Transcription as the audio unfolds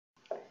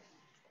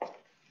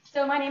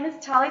So my name is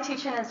Tali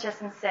Tuchin, as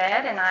Justin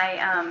said, and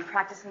I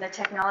practice in the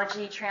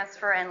Technology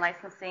Transfer and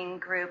Licensing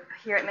group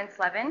here at Mintz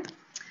Levin.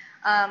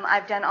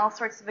 I've done all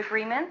sorts of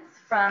agreements,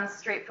 from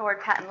straightforward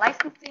patent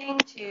licensing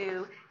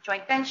to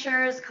joint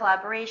ventures,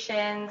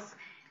 collaborations,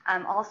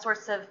 all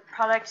sorts of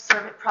product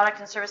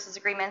and services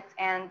agreements,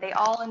 and they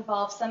all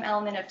involve some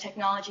element of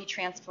technology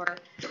transfer.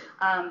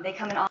 They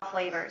come in all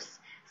flavors.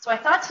 So I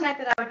thought tonight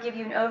that I would give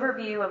you an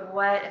overview of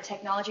what a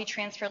technology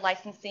transfer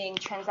licensing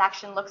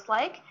transaction looks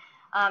like,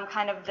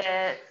 kind of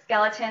the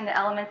skeleton, the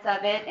elements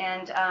of it,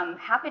 and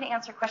happy to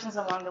answer questions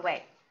along the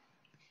way.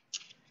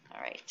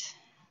 All right.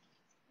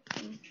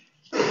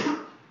 Get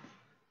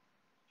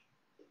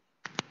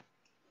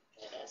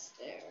us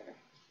there.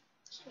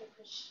 Should I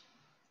push?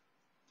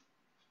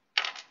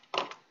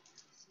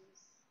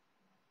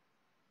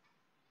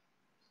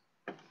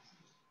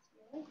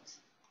 Thank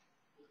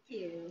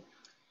you.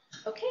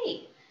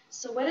 Okay,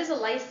 so what is a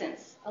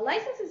license? A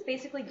license is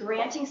basically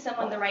granting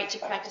someone the right to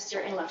practice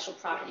their intellectual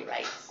property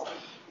rights.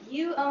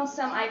 You own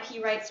some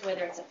IP rights,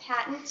 whether it's a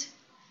patent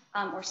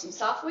or some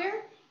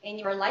software, and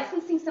you are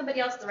licensing somebody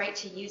else the right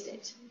to use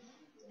it.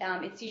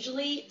 It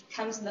usually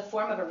comes in the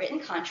form of a written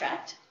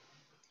contract.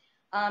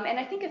 And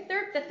I think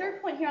the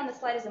third point here on the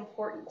slide is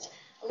important.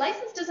 A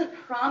license doesn't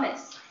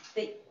promise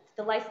the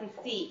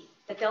licensee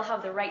that they'll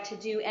have the right to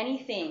do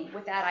anything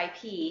with that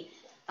IP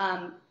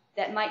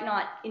that might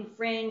not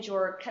infringe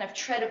or kind of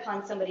tread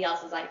upon somebody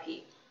else's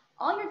IP.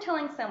 All you're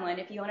telling someone,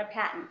 if you own a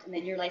patent and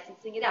then you're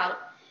licensing it out,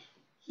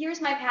 here's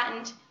my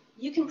patent,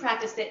 you can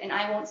practice it and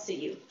I won't sue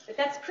you. But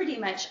that's pretty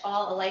much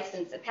all a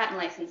patent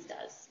license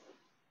does.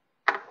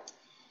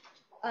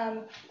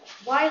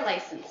 Why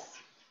license?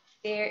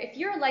 If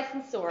you're a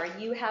licensor,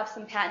 you have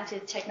some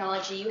patented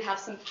technology, you have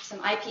some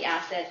IP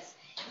assets,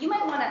 you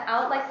might want to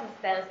out-license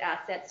those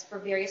assets for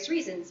various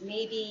reasons.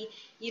 Maybe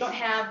you don't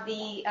have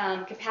the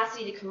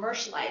capacity to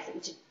commercialize it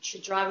and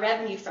to draw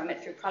revenue from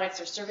it through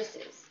products or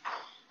services.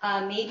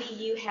 Maybe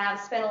you have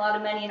spent a lot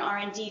of money in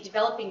R&D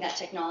developing that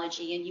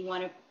technology and you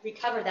want to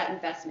recover that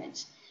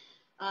investment.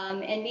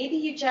 And maybe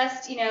you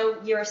just,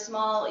 you're a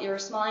small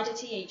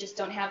entity and you just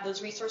don't have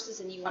those resources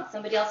and you want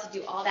somebody else to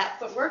do all that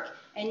footwork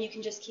and you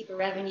can just keep a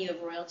revenue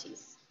of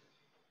royalties.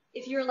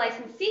 If you're a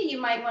licensee,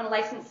 you might want to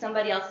license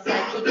somebody else's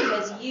IP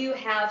because you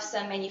have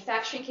some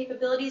manufacturing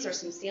capabilities or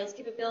some sales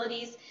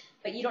capabilities,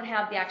 but you don't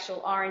have the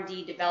actual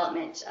R&D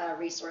development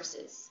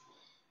resources.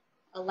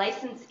 A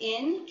license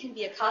in can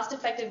be a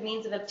cost-effective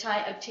means of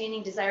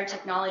obtaining desired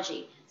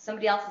technology.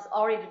 Somebody else has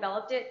already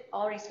developed it,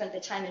 already spent the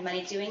time and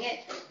money doing it.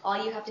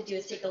 All you have to do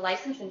is take the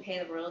license and pay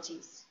the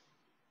royalties.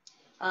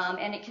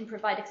 And it can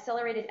provide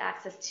accelerated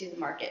access to the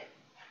market.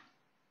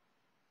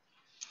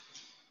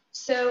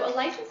 So a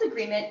license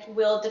agreement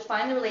will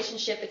define the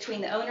relationship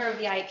between the owner of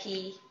the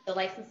IP, the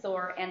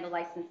licensor, and the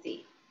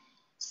licensee.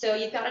 So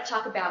you've got to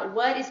talk about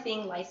what is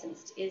being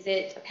licensed. Is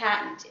it a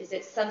patent? Is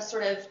it some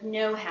sort of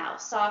know-how,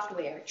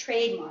 software,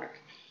 trademark?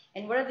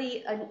 And what are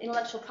the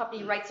intellectual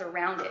property rights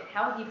around it?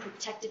 How have you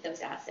protected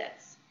those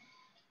assets?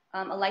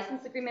 A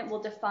license agreement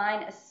will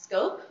define a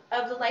scope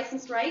of the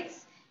licensed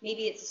rights.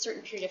 Maybe it's a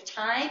certain period of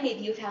time. Maybe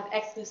you have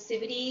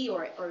exclusivity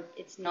or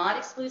it's not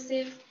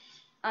exclusive.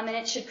 And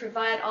it should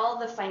provide all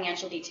the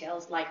financial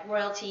details like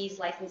royalties,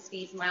 license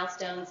fees,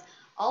 milestones,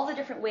 all the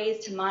different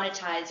ways to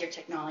monetize your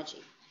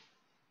technology.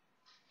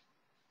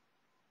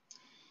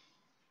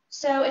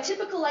 So a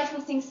typical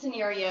licensing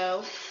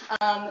scenario,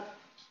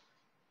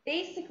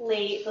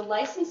 basically the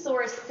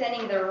licensor is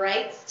sending the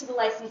rights to the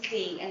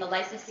licensee and the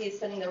licensee is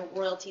sending the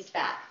royalties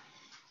back.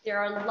 There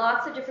are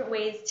lots of different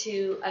ways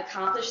to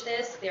accomplish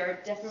this. There are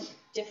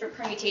different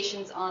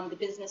permutations on the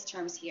business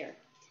terms here.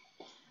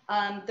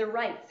 The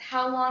rights.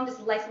 How long does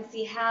the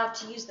licensee have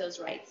to use those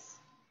rights?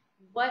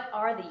 What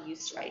are the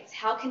use rights?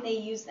 How can they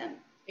use them?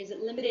 Is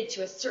it limited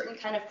to a certain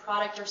kind of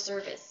product or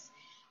service?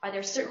 Are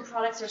there certain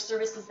products or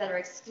services that are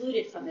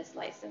excluded from this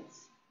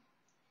license?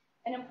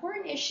 An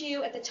important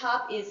issue at the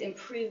top is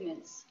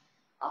improvements.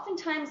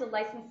 Oftentimes a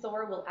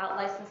licensor will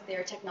out-license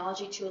their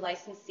technology to a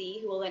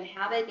licensee who will then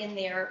have it in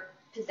their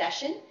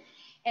possession,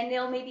 and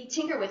they'll maybe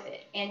tinker with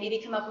it and maybe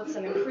come up with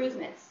some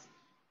improvements.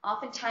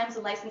 Oftentimes,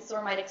 the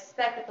licensor might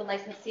expect that the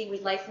licensee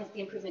would license the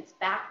improvements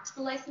back to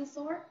the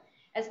licensor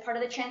as part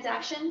of the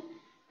transaction.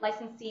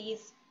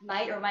 Licensees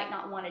might or might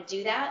not want to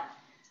do that,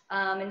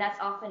 and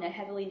that's often a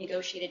heavily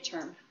negotiated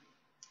term.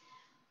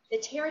 The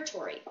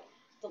territory.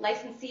 The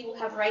licensee will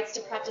have rights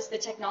to practice the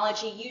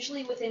technology,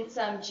 usually within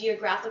some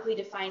geographically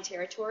defined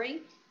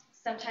territory.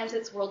 Sometimes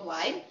it's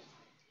worldwide.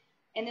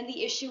 And then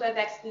the issue of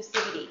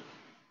exclusivity.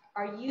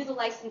 Are you, the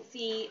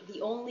licensee,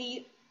 the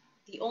only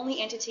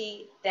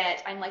entity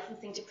that I'm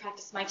licensing to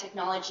practice my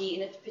technology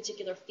in a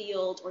particular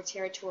field or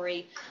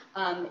territory?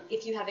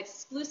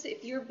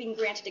 If you're being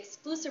granted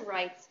exclusive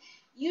rights,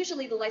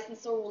 usually the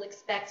licensor will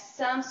expect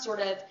some sort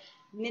of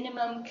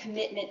minimum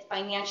commitment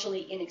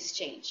financially in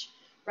exchange,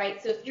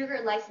 right? So if you're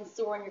a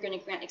licensor and you're going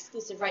to grant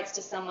exclusive rights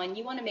to someone,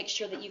 you want to make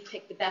sure that you've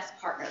picked the best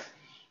partner.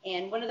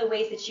 And one of the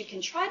ways that you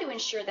can try to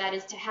ensure that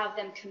is to have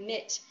them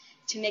commit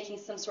to making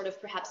some sort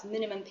of perhaps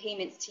minimum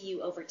payments to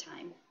you over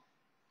time.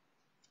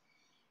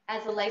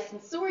 As a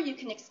licensor, you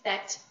can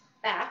expect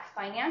back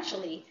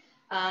financially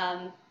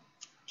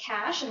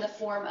cash in the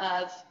form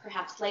of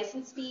perhaps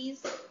license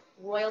fees,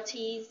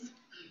 royalties,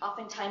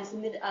 oftentimes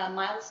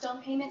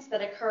milestone payments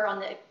that occur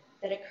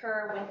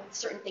when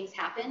certain things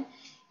happen.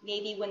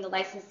 Maybe when the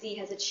licensee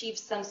has achieved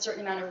some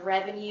certain amount of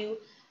revenue.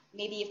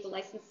 Maybe if the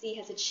licensee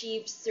has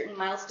achieved certain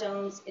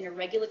milestones in a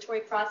regulatory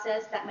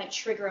process, that might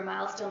trigger a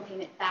milestone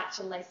payment back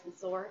to the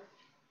licensor.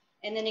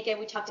 And then again,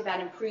 we talked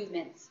about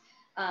improvements.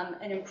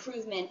 An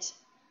improvement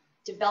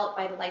developed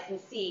by the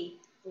licensee,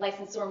 the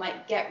licensor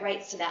might get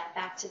rights to that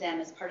back to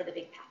them as part of the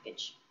big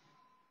package.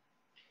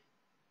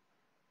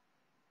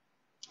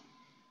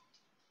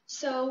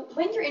 So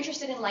when you're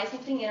interested in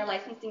licensing in or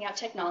licensing out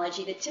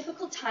technology, the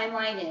typical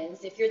timeline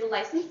is, if you're the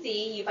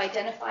licensee, you've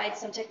identified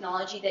some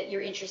technology that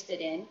you're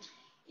interested in.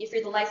 If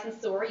you're the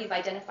licensor, you've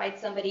identified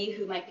somebody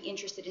who might be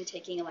interested in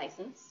taking a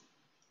license.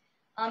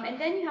 And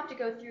then you have to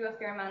go through a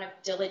fair amount of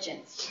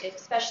diligence,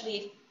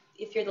 especially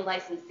if you're the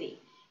licensee.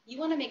 You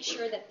want to make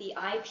sure that the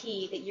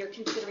IP that you're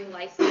considering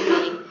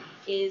licensing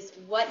is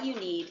what you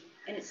need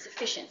and it's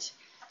sufficient.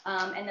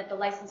 And that the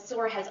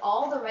licensor has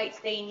all the rights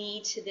they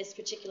need to this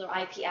particular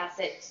IP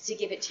asset to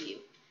give it to you.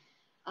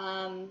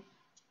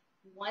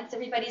 Once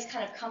everybody's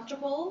kind of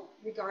comfortable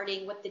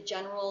regarding what the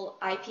general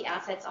IP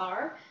assets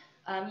are,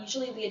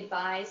 usually we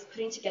advise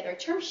putting together a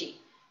term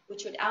sheet,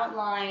 which would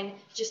outline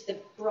just the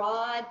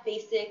broad,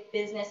 basic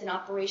business and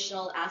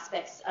operational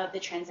aspects of the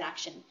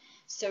transaction.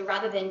 So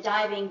rather than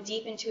diving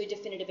deep into a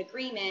definitive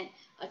agreement,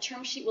 a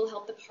term sheet will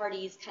help the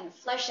parties kind of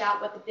flesh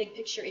out what the big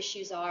picture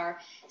issues are,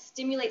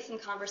 stimulate some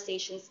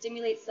conversations,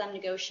 stimulate some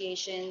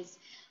negotiations,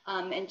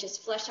 and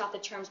just flesh out the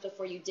terms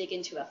before you dig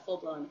into a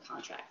full-blown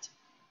contract.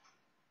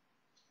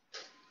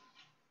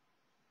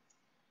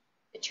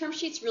 The term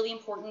sheet's really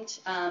important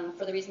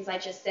for the reasons I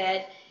just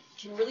said. It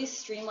can really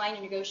streamline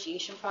your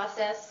negotiation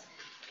process,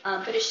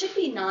 but it should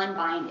be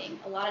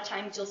non-binding. A lot of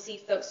times you'll see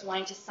folks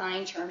wanting to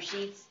sign term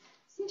sheets.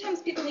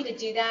 Sometimes people need to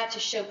do that to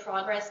show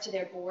progress to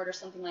their board or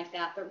something like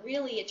that, but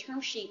really a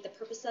term sheet, the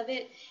purpose of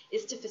it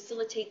is to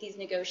facilitate these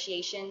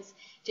negotiations,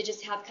 to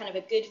just have kind of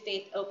a good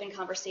faith, open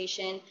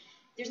conversation.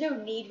 There's no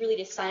need really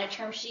to sign a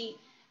term sheet.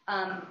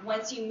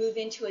 Once you move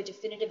into a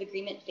definitive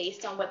agreement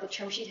based on what the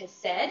term sheet has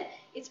said,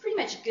 it's pretty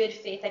much good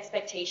faith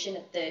expectation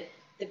that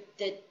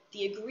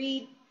the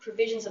agreed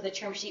provisions of the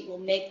term sheet will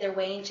make their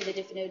way into the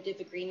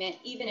definitive agreement,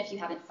 even if you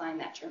haven't signed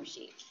that term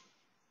sheet.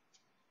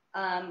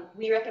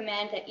 We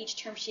recommend that each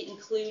term sheet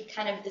include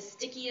kind of the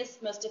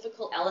stickiest, most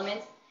difficult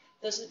elements.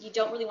 Those, you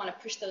don't really want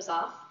to push those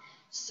off.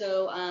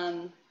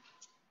 So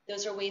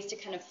those are ways to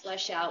kind of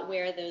flesh out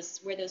where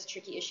those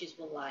tricky issues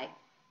will lie.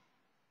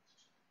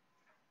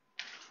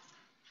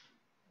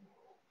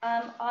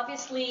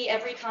 Obviously,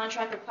 every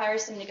contract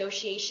requires some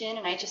negotiation,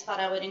 and I just thought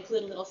I would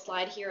include a little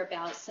slide here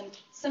about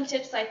some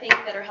tips I think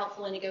that are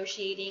helpful in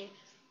negotiating.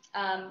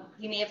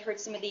 You may have heard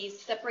some of these.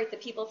 Separate the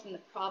people from the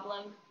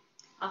problem.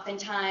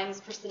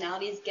 Oftentimes,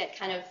 personalities get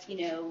kind of,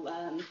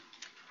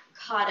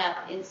 caught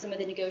up in some of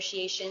the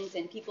negotiations,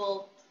 and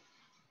people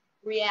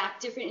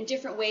react in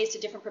different ways to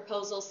different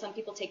proposals. Some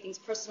people take things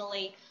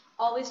personally.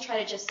 Always try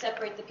to just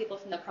separate the people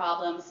from the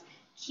problems.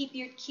 Keep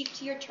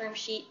to your term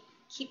sheet.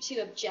 Keep to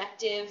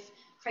objective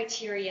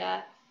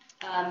criteria,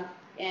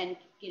 and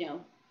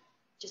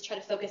just try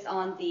to focus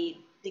on the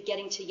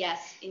getting to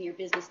yes in your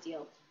business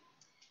deal.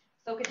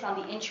 Focus on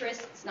the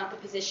interests, not the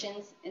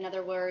positions. In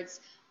other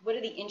words, what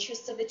are the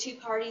interests of the two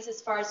parties as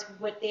far as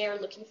what they are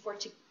looking for,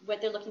 what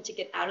they're looking to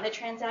get out of the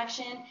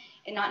transaction,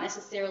 and not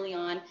necessarily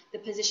on the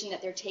position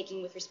that they're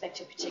taking with respect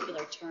to a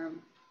particular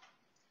term.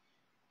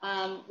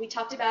 We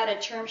talked about a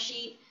term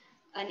sheet.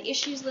 An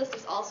issues list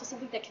is also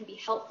something that can be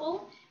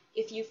helpful.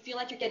 If you feel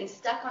like you're getting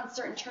stuck on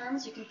certain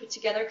terms, you can put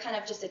together kind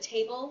of just a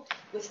table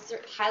with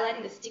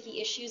highlighting the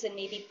sticky issues and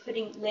maybe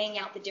laying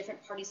out the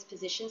different parties'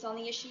 positions on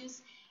the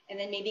issues, and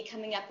then maybe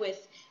coming up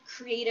with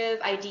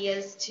creative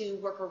ideas to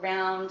work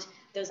around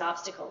those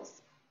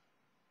obstacles.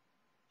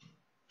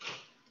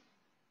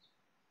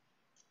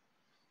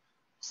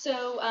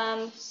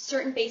 So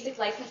certain basic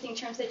licensing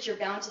terms that you're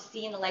bound to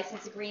see in the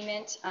license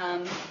agreement.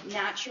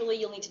 Naturally,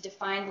 you'll need to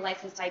define the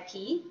licensed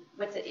IP,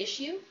 what's at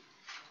issue.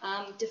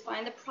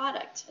 Define the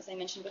product, as I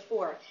mentioned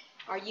before.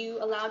 Are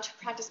you allowed to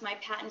practice my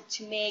patent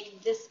to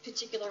make this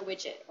particular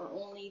widget or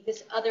only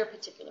this other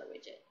particular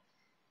widget?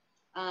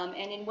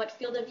 And in what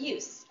field of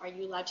use? Are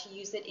you allowed to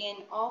use it in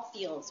all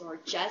fields or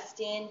just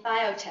in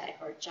biotech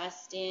or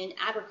just in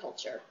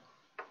agriculture?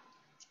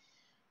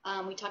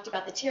 We talked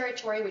about the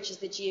territory, which is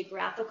the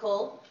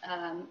geographical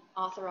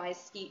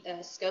authorized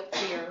scope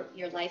for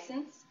your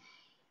license.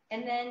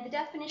 And then the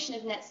definition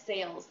of net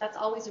sales. That's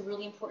always a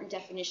really important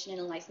definition in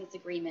a license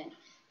agreement.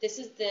 This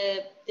is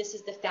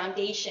the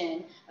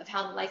foundation of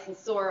how the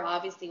licensor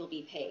obviously will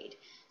be paid.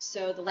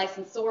 So the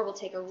licensor will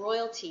take a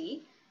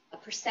royalty, a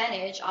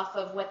percentage off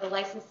of what the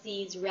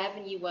licensee's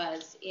revenue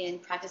was in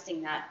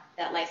practicing that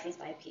licensed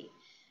IP.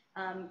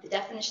 The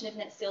definition of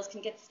net sales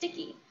can get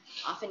sticky.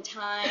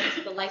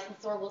 Oftentimes, the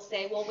licensor will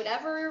say, well,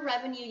 whatever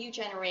revenue you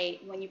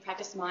generate when you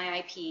practice my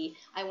IP,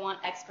 I want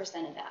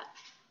X% of that.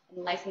 And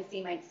the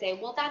licensee might say,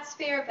 well, that's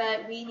fair,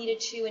 but we needed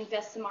to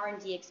invest some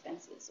R&D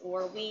expenses,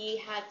 or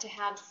we had to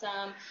have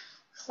some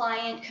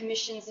client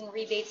commissions and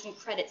rebates and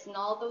credits and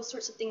all those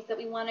sorts of things that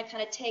we want to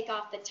kind of take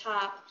off the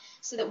top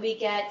so that we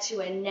get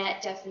to a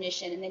net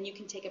definition, and then you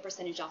can take a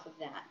percentage off of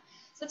that.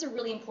 So that's a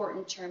really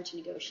important term to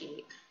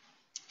negotiate.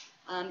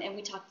 And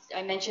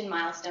I mentioned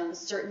milestones.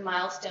 Certain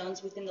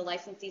milestones within the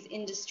licensee's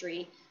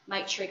industry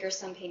might trigger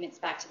some payments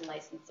back to the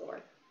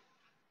licensor.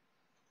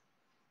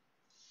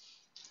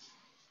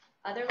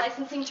 Other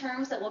licensing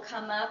terms that will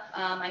come up,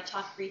 I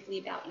talked briefly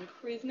about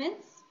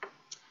improvements,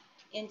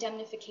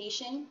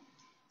 indemnification.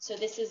 So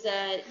this is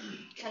a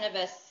kind of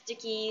a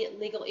sticky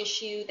legal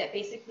issue that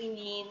basically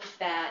means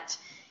that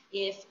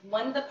if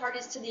one of the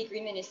parties to the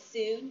agreement is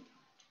sued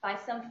by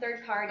some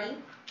third party,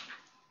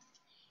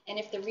 and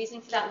if the reason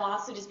for that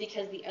lawsuit is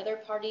because the other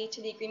party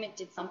to the agreement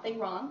did something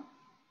wrong,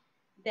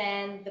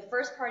 then the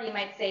first party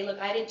might say, look,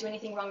 I didn't do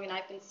anything wrong and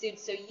I've been sued,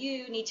 so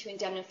you need to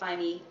indemnify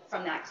me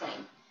from that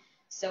claim.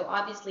 So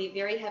obviously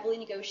very heavily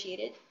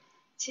negotiated.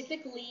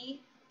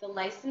 Typically, the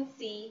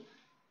licensee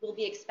will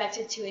be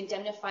expected to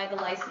indemnify the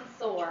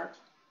licensor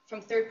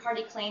from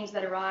third-party claims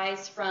that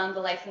arise from the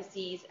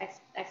licensee's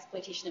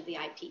exploitation of the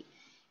IP.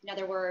 In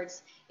other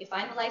words, if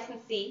I'm a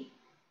licensee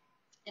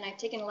and I've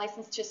taken a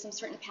license to some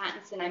certain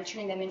patents and I'm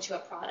turning them into a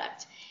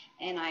product,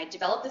 and I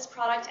develop this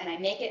product and I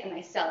make it and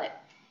I sell it,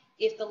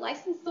 if the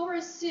licensor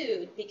is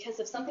sued because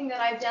of something that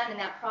I've done in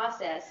that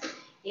process,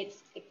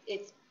 it's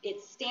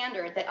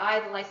standard that I,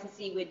 the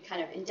licensee, would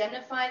kind of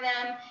indemnify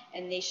them,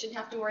 and they shouldn't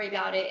have to worry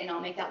about it, and I'll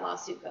make that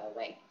lawsuit go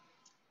away.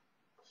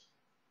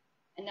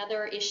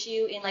 Another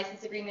issue in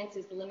license agreements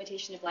is the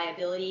limitation of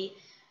liability,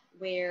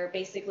 where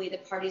basically the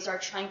parties are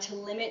trying to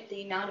limit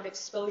the amount of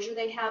exposure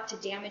they have to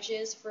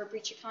damages for a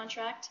breach of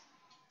contract.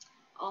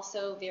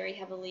 Also very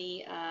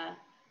heavily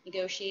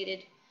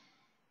negotiated.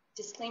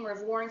 Disclaimer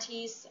of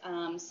warranties.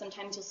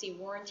 Sometimes you'll see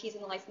warranties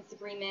in the license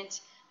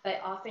agreement,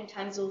 but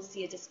oftentimes you'll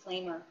see a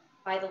disclaimer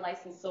by the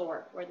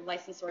licensor, where the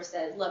licensor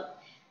says, look,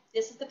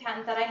 this is the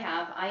patent that I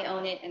have, I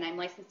own it, and I'm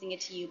licensing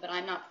it to you, but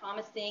I'm not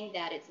promising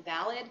that it's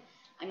valid,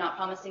 I'm not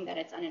promising that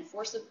it's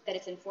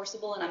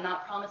enforceable, and I'm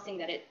not promising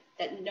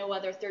that no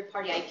other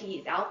third-party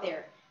IP is out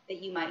there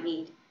that you might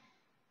need.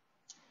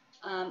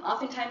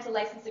 Oftentimes, the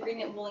license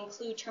agreement will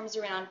include terms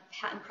around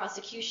patent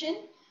prosecution,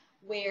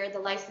 where the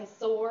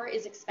licensor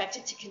is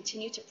expected to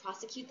continue to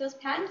prosecute those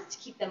patents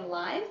to keep them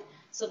live,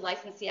 so the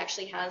licensee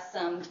actually has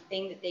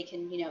something that they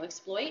can,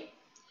 exploit.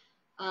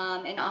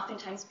 And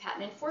oftentimes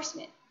patent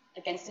enforcement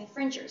against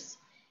infringers.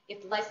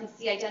 If the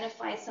licensee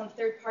identifies some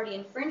third-party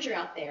infringer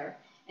out there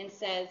and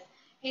says,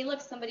 hey,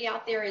 look, somebody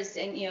out there is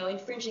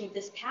infringing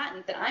this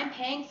patent that I'm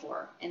paying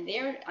for, and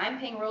I'm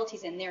paying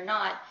royalties and they're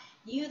not,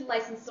 you, the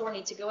licensor,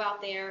 need to go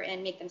out there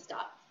and make them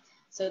stop.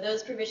 So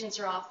those provisions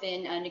are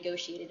often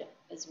negotiated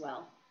as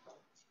well.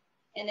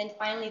 And then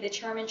finally, the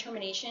term and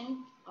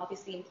termination,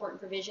 obviously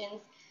important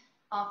provisions.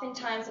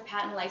 Oftentimes, a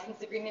patent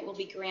license agreement will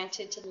be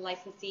granted to the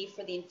licensee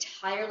for the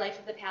entire life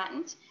of the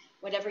patent,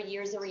 whatever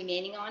years are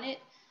remaining on it.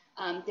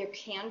 There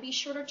can be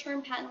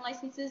shorter-term patent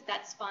licenses,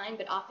 that's fine,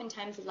 but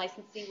oftentimes the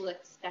licensee will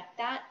expect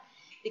that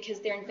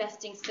because they're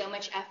investing so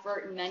much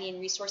effort and money and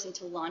resource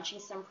into launching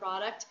some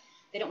product.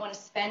 They don't want to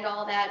spend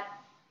all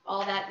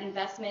that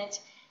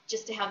investment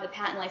just to have the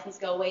patent license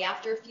go away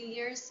after a few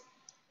years.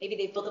 Maybe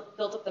they've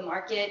built up the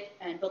market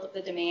and built up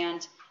the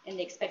demand, and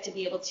they expect to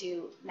be able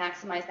to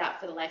maximize that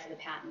for the life of the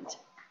patent.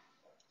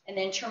 And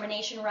then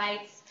termination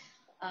rights.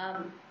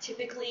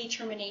 Typically,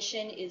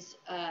 termination is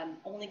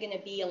only going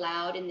to be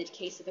allowed in the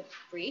case of a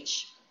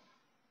breach.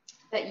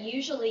 But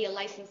usually, a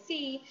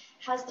licensee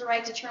has the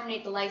right to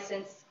terminate the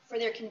license for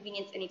their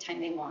convenience anytime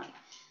they want.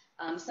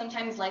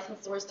 Sometimes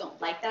licensors don't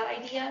like that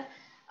idea,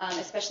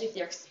 especially if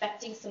they're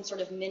expecting some sort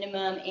of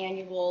minimum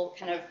annual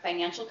kind of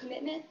financial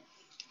commitment.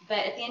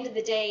 But at the end of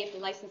the day, if the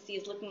licensee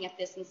is looking at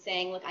this and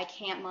saying, look, I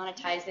can't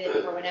monetize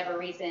it for whatever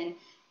reason,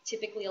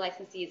 typically a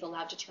licensee is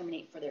allowed to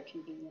terminate for their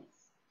convenience.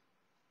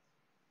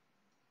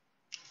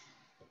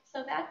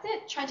 So that's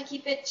it. Tried to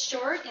keep it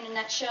short in a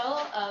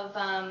nutshell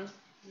of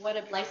what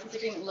a license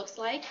agreement looks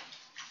like.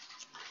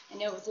 I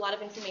know it was a lot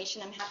of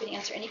information. I'm happy to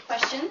answer any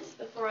questions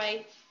before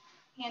I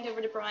hand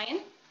over to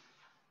Brian.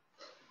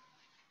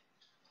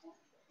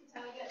 I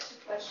got two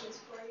questions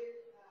for you.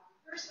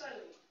 First one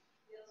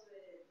deals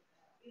with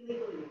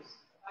illegal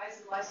use. Why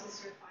does the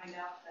licensor find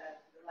out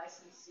that the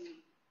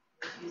licensee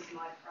has used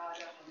my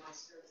product or my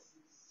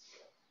services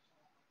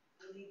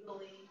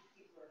illegally?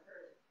 People are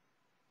hurt.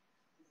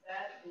 Is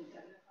that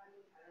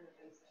indemnifying? I don't know if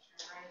I'm saying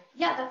that right.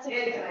 Yeah, that's a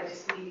good. Can I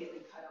just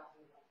immediately cut off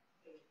and go,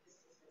 hey, this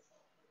is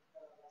myself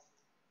for the license?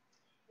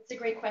 That's a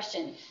great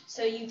question.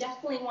 So you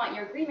definitely want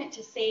your agreement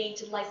to say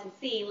to the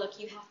licensee, look,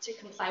 you have to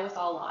comply with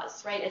all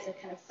laws, right, as a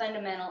kind of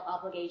fundamental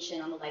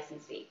obligation on the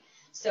licensee.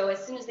 So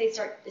as soon as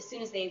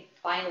they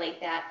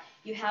violate that,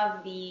 you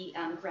have the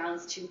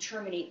grounds to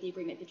terminate the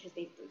agreement because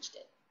they've breached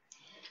it.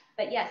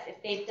 But yes,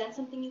 if they've done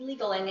something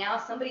illegal and now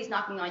somebody's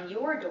knocking on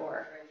your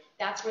door,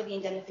 that's where the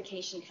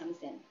indemnification comes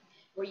in,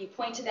 where you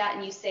point to that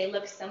and you say,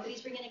 look,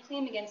 somebody's bringing a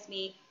claim against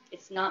me.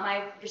 It's not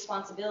my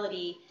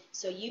responsibility,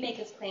 so you make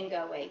this claim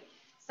go away.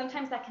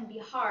 Sometimes that can be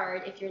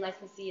hard if your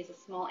licensee is a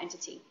small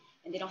entity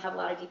and they don't have a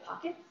lot of deep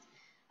pockets.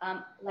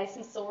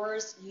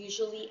 Licensors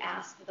usually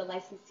ask that the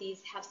licensees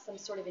have some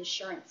sort of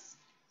insurance,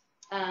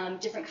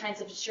 different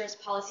kinds of insurance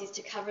policies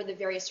to cover the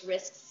various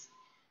risks.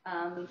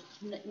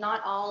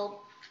 Not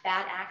all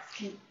bad acts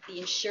can be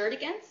insured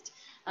against,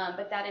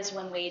 but that is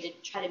one way to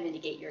try to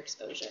mitigate your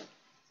exposure.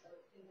 So,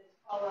 can this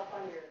follow up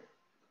on your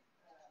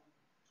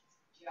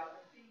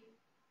geography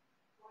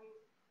point?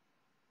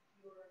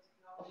 Your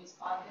technology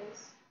spot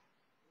is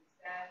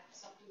that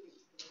something that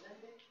you can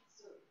limit?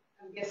 So,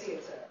 I'm guessing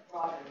it's a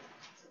broader term.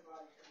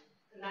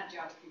 Not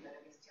geography, but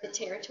I guess The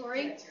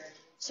territory. Yeah, territory.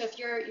 So if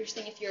you're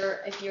saying if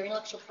your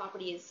intellectual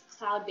property is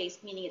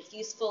cloud-based, meaning it's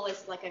useful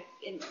as like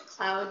in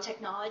cloud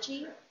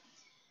technology.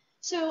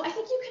 So I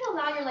think you can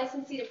allow your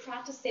licensee to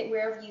practice it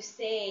wherever you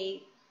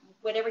say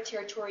whatever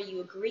territory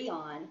you agree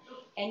on,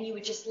 and you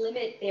would just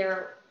limit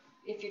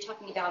if you're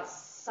talking about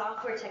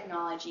software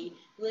technology,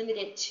 limit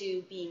it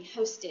to being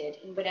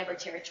hosted in whatever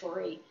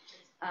territory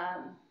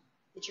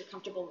that you're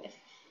comfortable with.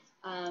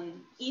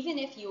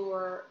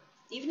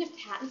 Even if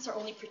patents are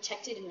only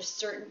protected in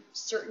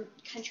certain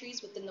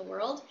countries within the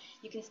world,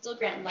 you can still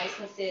grant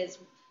licenses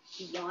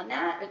beyond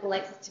that, or the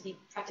license to be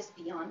practiced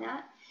beyond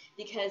that.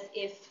 Because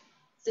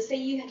say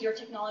your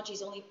technology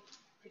is only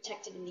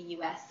protected in the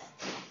U.S.,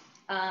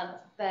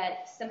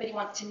 but somebody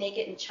wants to make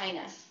it in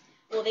China,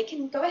 well, they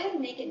can go ahead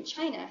and make it in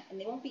China, and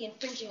they won't be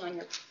infringing on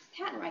your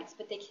patent rights,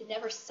 but they can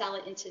never sell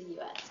it into the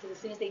U.S. because as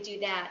soon as they do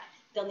that,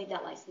 they'll need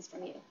that license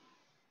from you.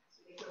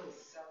 So they can only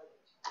sell it.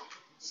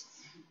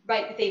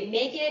 Right, if they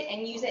make it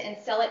and use it and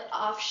sell it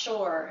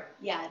offshore,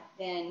 yeah,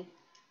 then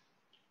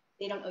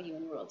they don't owe you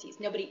any royalties.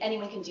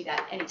 Anyone can do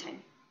that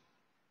anytime.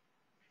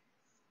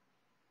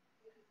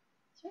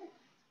 Sure.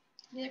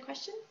 Any other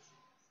questions?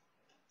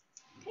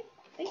 Okay,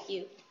 thank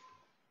you.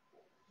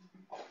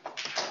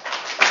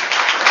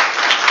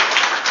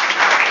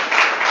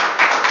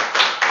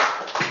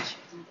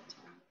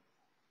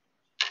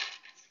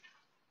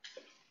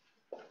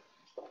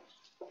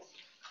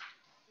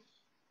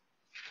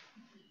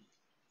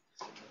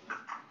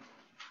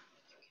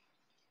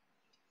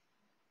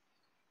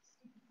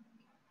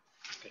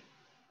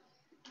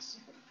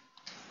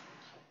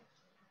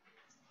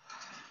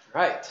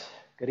 All right.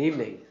 Good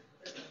evening.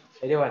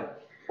 How you doing?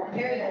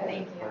 Very good,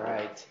 thank you. All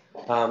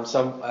right.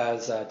 So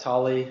as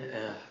Tali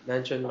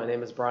mentioned, my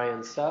name is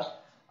Brian Stuff.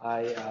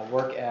 I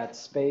work at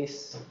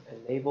Space and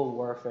Naval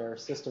Warfare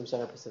Systems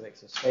Center Pacific,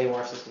 so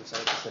SPAWAR Systems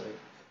Center Pacific.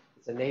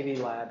 It's a Navy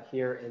lab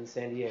here in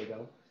San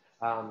Diego.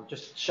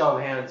 Just show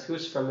of hands,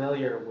 who's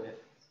familiar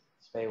with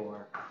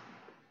SPAWAR?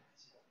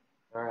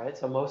 All right,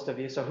 so most of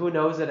you. So who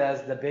knows it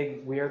as the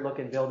big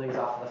weird-looking buildings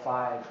off of the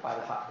 5 by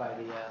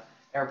the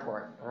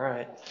airport? All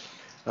right.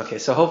 Okay,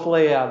 so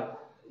hopefully,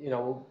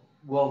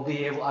 we'll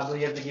be able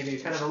to give you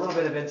kind of a little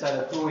bit of insight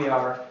of who we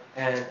are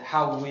and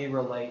how we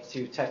relate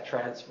to tech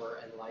transfer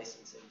and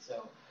licensing.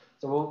 So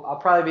I'll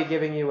probably be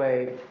giving you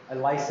a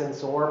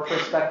licensor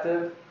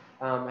perspective.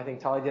 I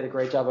think Tali did a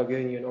great job of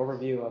giving you an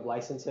overview of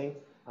licensing,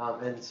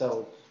 and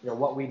so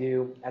what we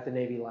do at the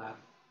Navy lab.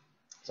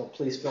 So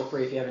please feel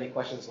free if you have any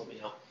questions, let me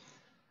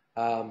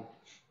know.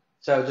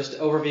 So just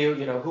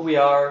overview, who we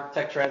are,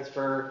 tech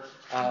transfer.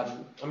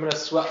 I'm going to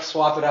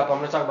swap it up. I'm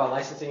going to talk about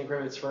licensing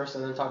agreements first,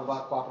 and then talk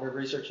about cooperative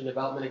research and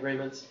development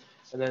agreements,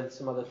 and then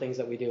some other things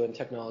that we do in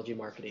technology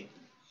marketing.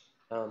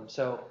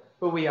 So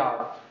who we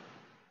are.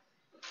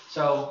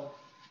 So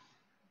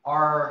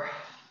our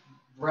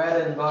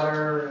bread and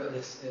butter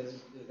is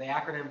the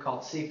acronym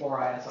called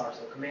C4ISR,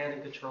 so Command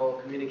and Control,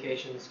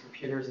 Communications,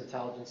 Computers,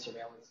 Intelligence,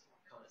 Surveillance,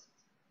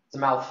 Reconnaissance. It's a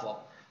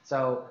mouthful.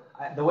 So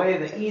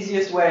the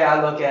easiest way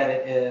I look at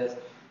it is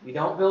we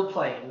don't build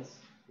planes,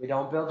 we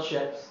don't build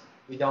ships,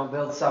 we don't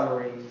build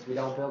submarines, we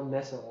don't build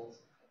missiles,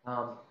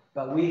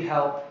 but we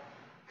help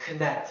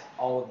connect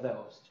all of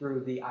those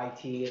through the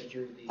IT and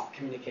through the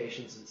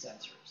communications and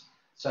sensors.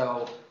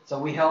 So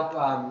we help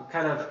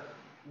kind of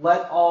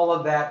let all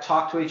of that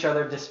talk to each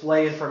other,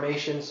 display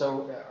information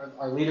so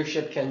our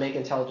leadership can make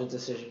intelligent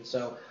decisions.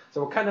 So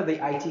we're kind of the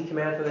IT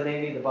command for the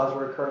Navy. The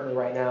buzzword currently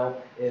right now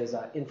is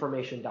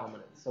information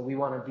dominance. So we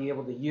want to be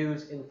able to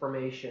use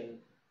information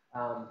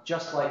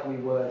just like we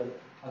would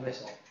a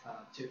missile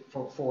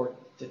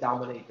to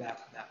dominate that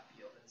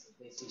field. And so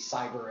they see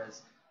cyber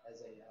as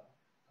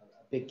a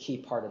big key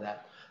part of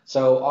that.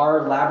 So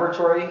our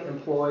laboratory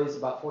employs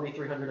about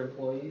 4,300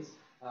 employees.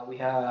 We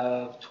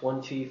have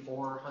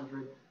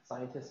 2,400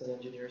 scientists and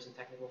engineers and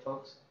technical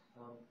folks.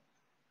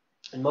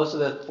 And most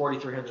of the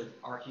 4,300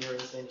 are here in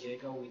San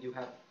Diego. We do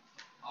have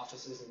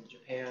offices in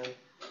Japan,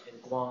 in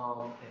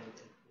Guam, and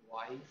in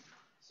Hawaii.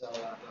 So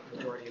the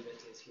majority of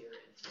it is here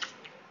in San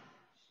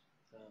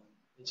Diego.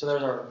 And so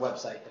there's our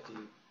website if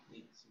you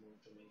need some more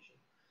information.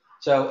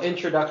 So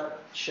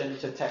introduction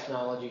to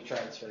technology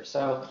transfer.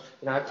 So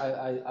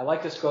I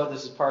like this quote.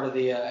 This is part of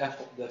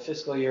the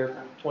fiscal year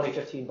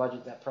 2015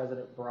 budget that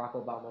President Barack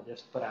Obama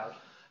just put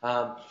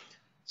out.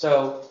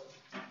 So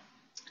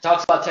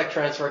talks about tech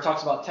transfer. It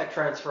talks about tech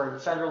transfer and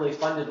federally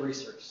funded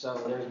research. So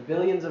there's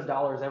billions of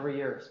dollars every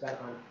year spent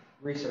on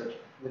research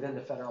within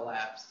the federal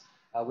labs,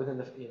 within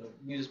the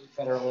used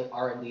federal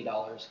R&D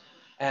dollars,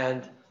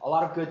 and a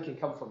lot of good can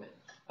come from it.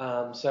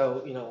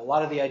 So a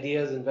lot of the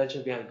ideas and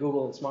inventions behind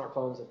Google and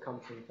smartphones have come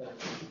from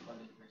federally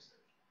funded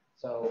research.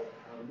 So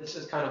this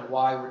is kind of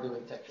why we're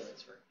doing tech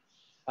transfer.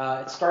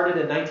 It started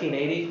in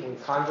 1980 when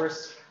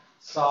Congress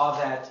saw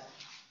that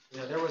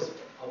there was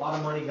a lot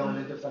of money going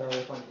into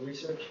federally funded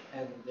research,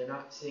 and they're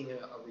not seeing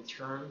a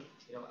return,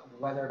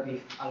 whether it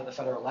be out of the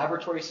federal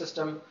laboratory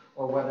system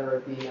or whether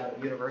it be out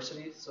of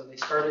universities. So they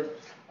started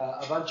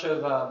a bunch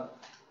of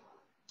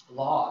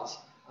laws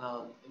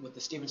with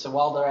the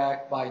Stevenson-Wilder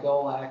Act,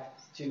 Bayh-Dole Act,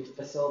 to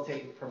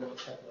facilitate and promote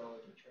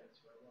technology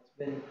transfer. And that's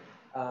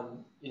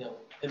been,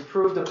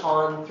 improved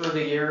upon through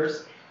the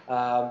years,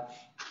 and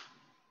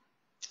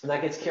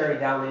that gets carried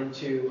down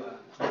into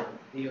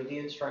DoD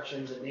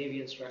instructions and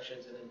Navy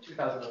instructions, and in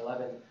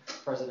 2011,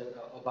 President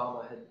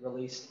Obama had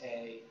released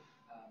a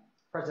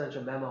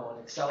presidential memo on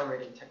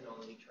accelerating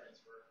technology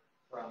transfer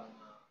from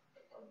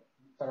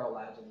federal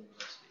labs and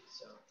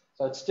universities.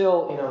 So it's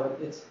still,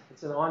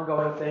 it's an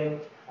ongoing thing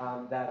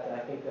that I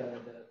think the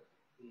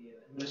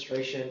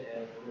administration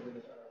and within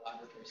the federal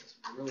laboratory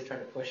system are really trying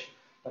to push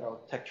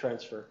federal tech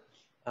transfer.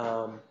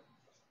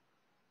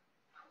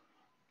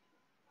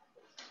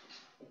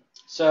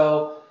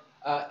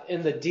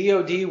 In the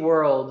DoD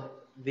world,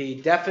 the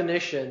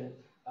definition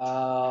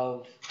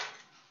of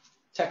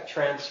tech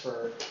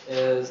transfer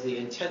is the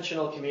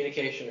intentional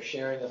communication or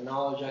sharing of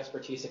knowledge,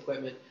 expertise,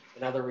 equipment,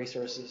 and other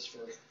resources for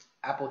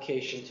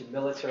application to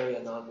military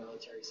and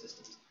non-military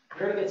systems.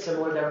 You're going to get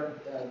similar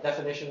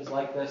definitions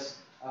like this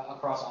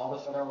across all the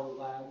federal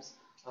labs.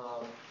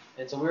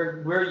 And so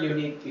we're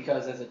unique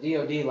because as a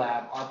DoD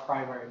lab, our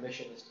primary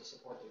mission is to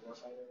support the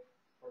warfighter,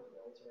 support the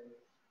military.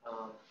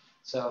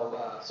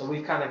 So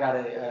we've kind of got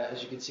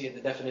as you can see in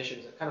the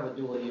definitions, kind of a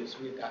dual use.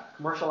 We've got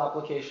commercial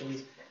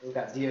applications, and we've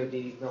got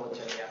DoD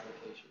military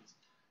applications.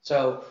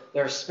 So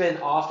there's spin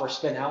off or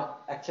spin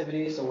out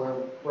activities. So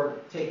we're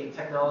taking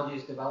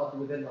technologies developed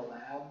within the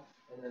lab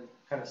and then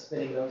kind of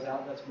spinning those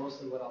out. That's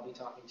mostly what I'll be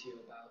talking to you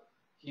about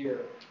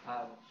here,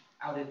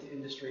 out into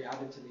industry,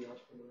 out into the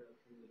entrepreneurial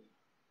community.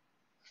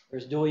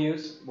 There's dual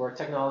use, where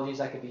technologies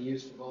that can be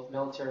used for both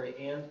military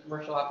and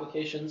commercial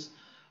applications.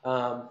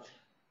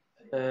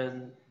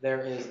 And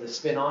there is the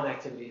spin-on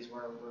activities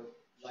where we're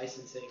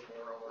licensing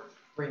or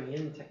bringing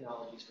in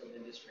technologies from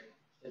industry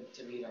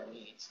to meet our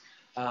needs.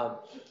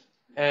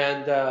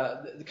 Kind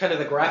of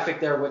the graphic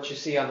there, what you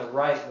see on the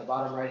right, the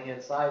bottom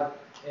right-hand side,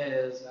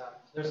 is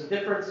there's a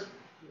difference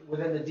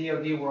within the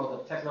DoD world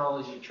of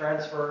technology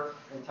transfer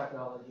and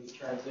technology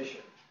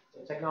transition.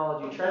 So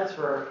technology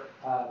transfer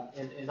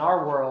in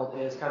our world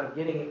is kind of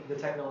getting the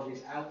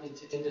technologies out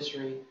into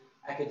industry,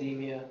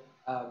 academia,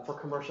 for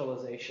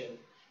commercialization.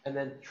 And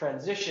then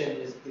transition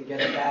is to get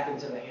it back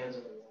into the hands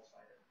of the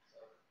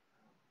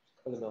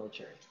warfighter, for the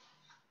military.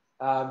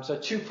 So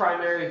two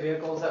primary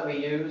vehicles that we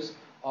use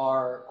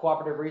are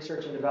cooperative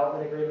research and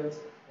development agreements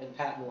and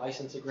patent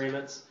license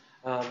agreements.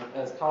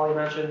 As Tali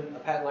mentioned, a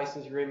patent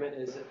license agreement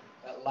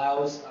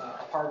allows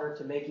a partner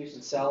to make, use,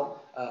 and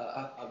sell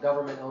a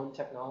government-owned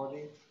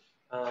technology.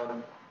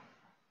 And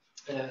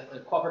a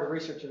cooperative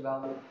research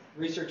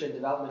and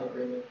development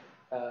agreement,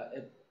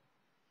 it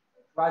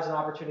provides an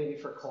opportunity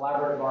for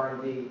collaborative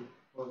R&D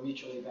for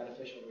mutually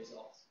beneficial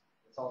results.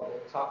 So I'll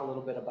talk a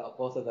little bit about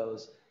both of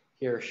those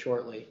here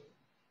shortly.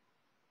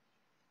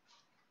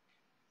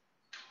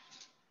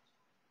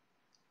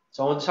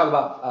 So I want to talk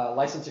about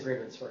license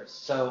agreements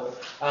first. So,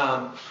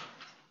 my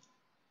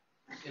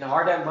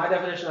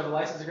definition of a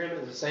license agreement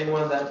is the same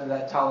one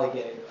that Tali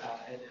gave,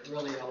 and it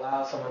really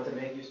allows someone to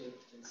make use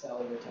and sell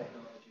their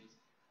technologies.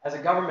 As a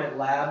government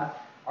lab,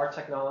 our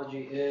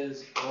technology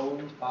is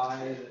owned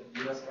by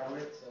the U.S.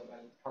 government, so by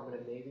the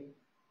Department of Navy,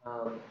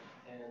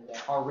 and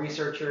our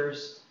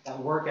researchers that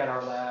work at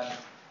our lab,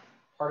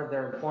 part of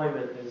their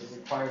employment is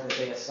required that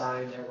they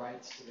assign their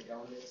rights to the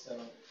government.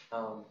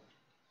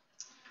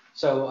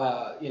 So,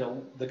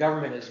 the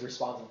government is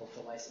responsible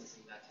for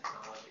licensing that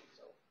technology.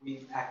 So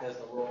we act as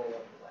the role of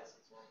the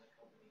licensor of the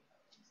company that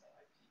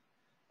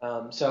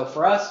owns that IP. So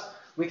for us,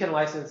 we can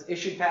license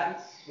issued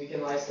patents, we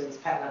can license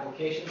patent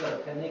applications that are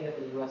pending at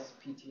the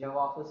USPTO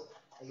office,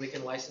 and we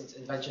can license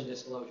invention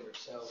disclosures.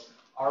 So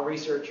our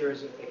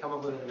researchers, if they come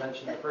up with an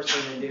invention, the first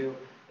thing they do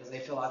is they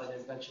fill out an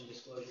invention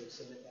disclosure and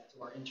submit that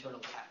to our internal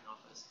patent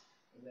office.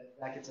 And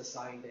that gets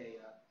assigned an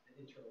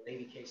internal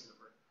Navy case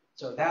number.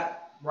 So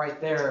that right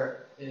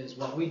there is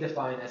what we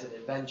define as an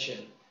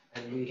invention,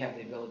 and we have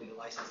the ability to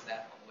license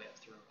that all the way up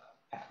through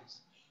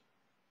patents.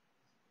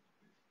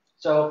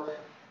 So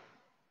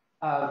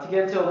to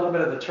get into a little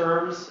bit of the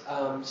terms,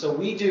 so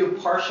we do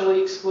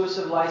partially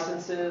exclusive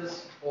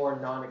licenses or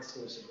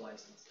non-exclusive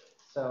licenses.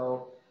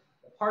 So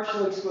the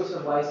partially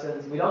exclusive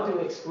license, we don't do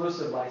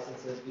exclusive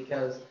licenses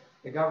because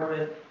the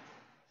government,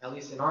 at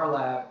least in our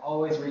lab,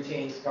 always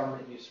retains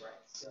government use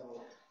rights.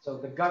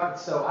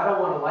 So I don't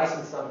want to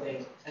license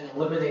something and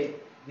eliminate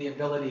the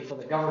ability for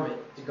the government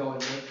to go and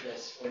make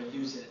this or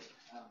use it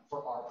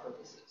for our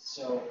purposes.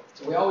 So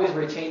we always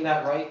retain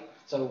that right.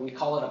 So we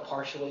call it a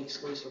partially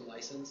exclusive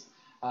license.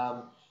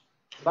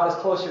 About as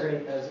close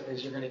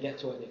as you're going to get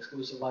to an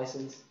exclusive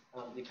license,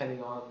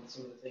 depending on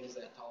some of the things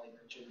that Tali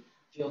mentioned,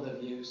 field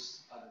of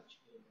use,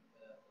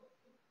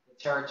 the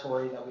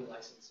territory that we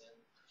license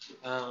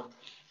in.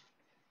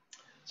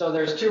 So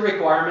there's two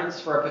requirements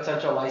for a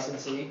potential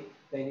licensee.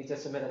 They need to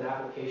submit an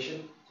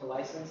application to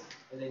license,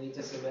 and they need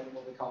to submit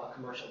what we call a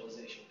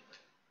commercialization plan.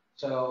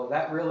 So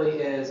that really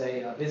is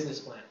a business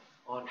plan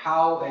on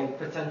how a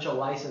potential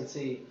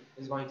licensee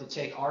is going to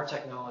take our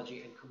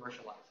technology and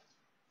commercialize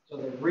it. So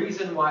the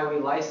reason why we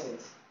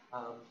license,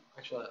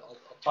 actually I'll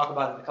talk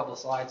about it in a couple of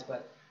slides,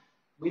 but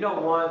we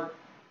don't want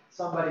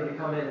somebody to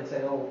come in and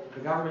say, oh,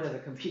 the government has a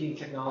competing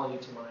technology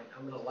to mine,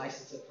 I'm going to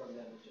license it from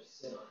them and just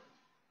sit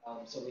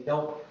on it. So we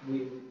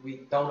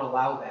don't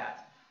allow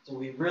that. So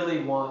we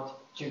really want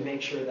to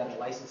make sure that a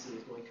licensee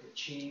is going to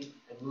achieve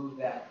and move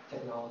that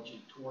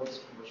technology towards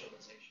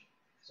commercialization.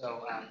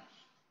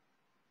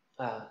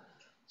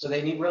 So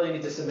they really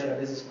need to submit a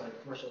business plan,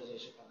 a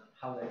commercialization plan, on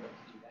how they're going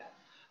to do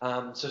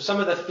that. So some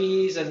of the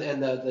fees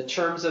and the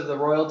terms of the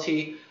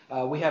royalty,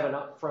 we have an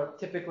upfront.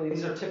 Typically,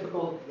 these are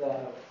typical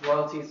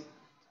royalties,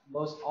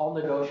 most all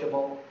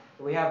negotiable.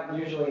 We have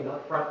usually an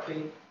upfront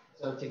fee.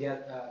 So to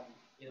get,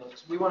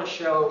 we want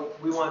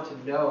to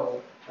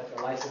know that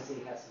the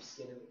licensee has some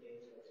skin in the game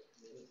that they're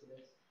committed to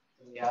this.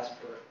 So we ask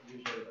for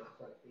usually an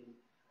upfront fee.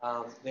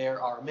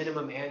 There are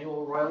minimum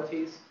annual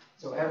royalties.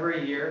 So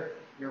every year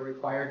you're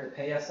required to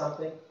pay us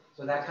something.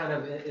 So that kind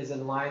of is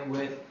in line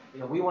with,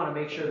 we want to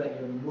make sure that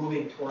you're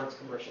moving towards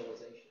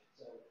commercialization.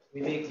 So we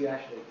make you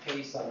actually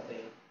pay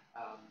something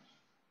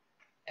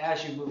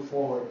as you move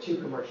forward to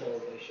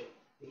commercialization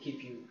to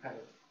keep you kind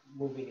of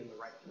moving in the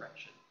right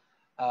direction.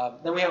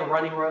 Then we have a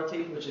running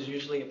royalty, which is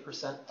usually a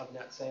 % of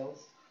net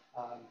sales.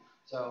 That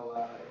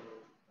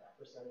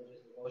percentage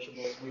is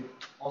negotiable. We've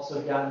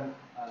also done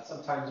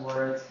sometimes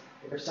where if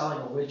you're selling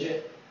a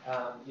widget,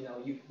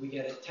 we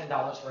get it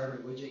 $10 for every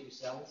widget you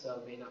sell. So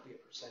it may not be a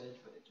percentage,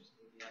 but it just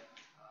may be a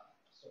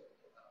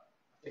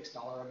fixed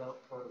dollar amount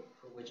per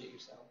widget you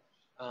sell.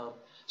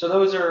 So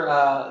those are.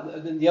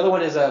 The other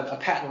one is a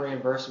patent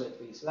reimbursement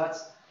fee. So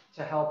that's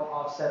to help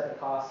offset the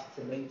cost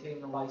to maintain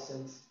the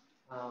license.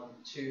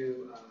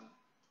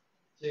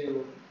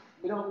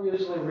 We don't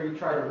usually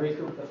try to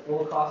recoup the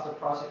full cost of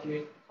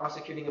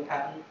prosecuting a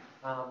patent,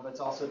 but it's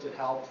also to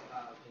help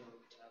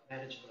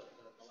manage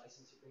the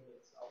license agreement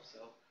itself.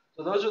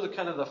 So those are the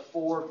kind of the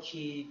four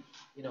key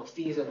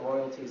fees and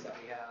royalties that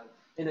we have,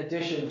 in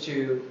addition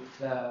to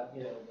the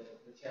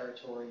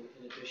territory,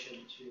 in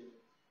addition to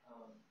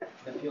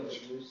the field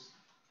of use.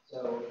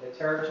 So the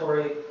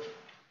territory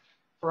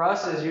for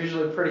us is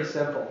usually pretty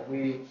simple.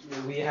 We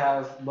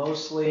have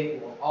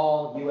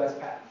all U.S.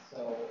 patents.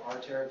 So our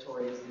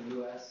territory is the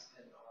U.S.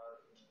 and our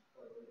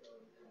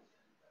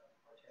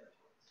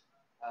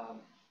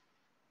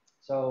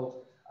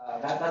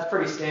territories. That's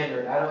pretty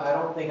standard. I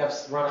don't think I've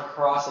run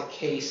across a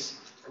case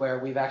where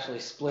we've actually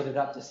split it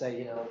up to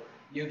say,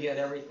 you get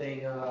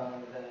everything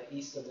the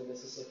east of the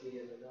Mississippi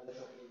and another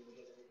company will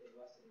get everything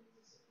west of the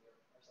Mississippi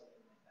or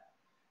something like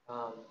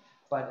that.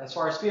 But as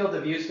far as field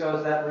of use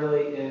goes, that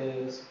really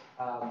is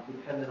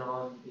dependent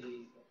on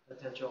the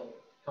potential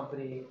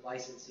company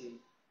licensee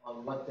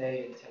on what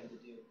they intend to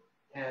do.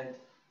 And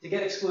to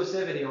get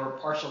exclusivity or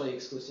partially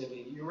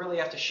exclusivity, you really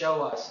have to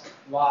show us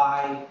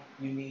why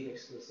you need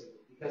exclusivity.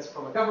 Because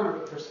from a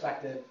government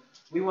perspective,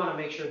 we want to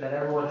make sure that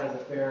everyone has a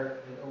fair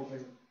and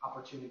open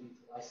opportunity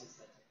to license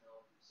that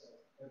technology. So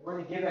if we're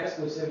going to give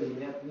exclusivity,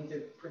 you need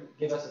to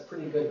give us a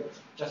pretty good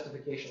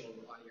justification of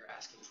why you're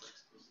asking for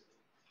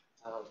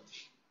exclusivity.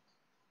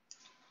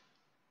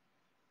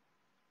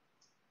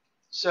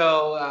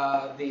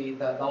 So the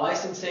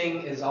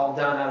licensing is all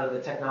done out of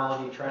the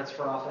technology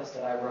transfer office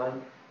that I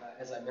run.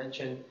 As I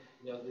mentioned,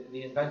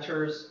 the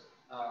inventors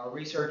or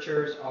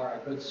researchers are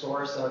a good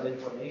source of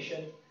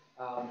information,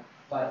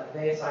 but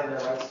they assign their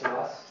rights to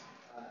us,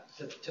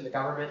 to the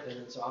government,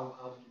 and so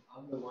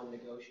I'm the one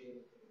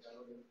negotiating for the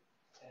government.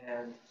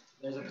 And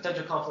there's a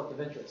potential conflict of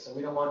interest, so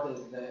we don't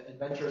want the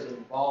inventors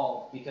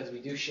involved because we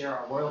do share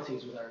our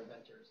royalties with our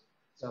inventors.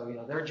 So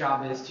their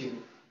job is to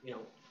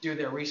do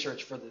their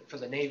research for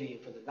the Navy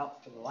and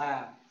for the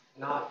lab,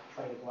 not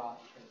try to go out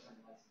and try to find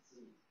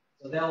licensees.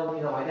 So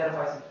they'll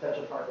identify some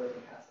potential partners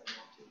and pass them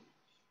on to.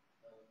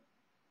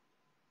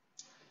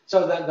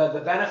 So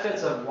the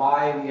benefits of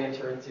why we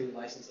enter into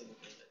licensing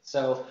agreements.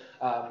 So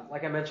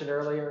like I mentioned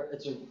earlier,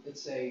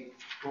 it's a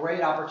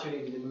great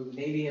opportunity to move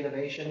Navy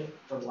innovation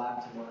from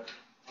lab to market,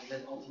 and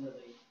then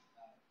ultimately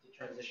to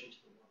transition to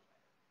the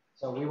warfighter.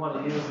 So we want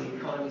to use the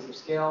economies of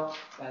scale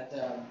that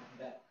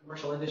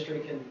commercial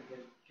industry can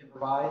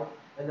provide,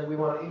 and then we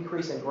want to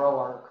increase and grow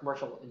our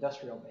commercial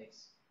industrial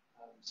base.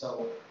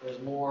 So there's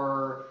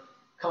more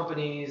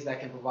companies that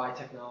can provide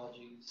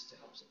technologies to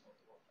help support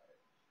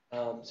the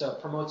warfighter. So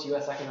it promotes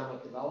U.S.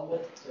 economic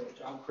development, so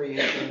job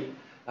creation,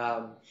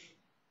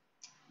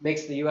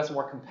 makes the U.S.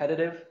 more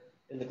competitive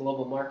in the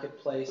global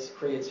marketplace,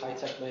 creates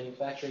high-tech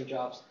manufacturing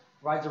jobs,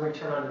 provides a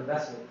return on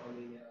investment on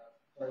the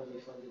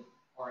federally funded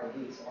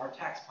R&D. So our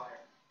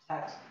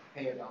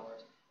taxpayer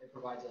dollars, it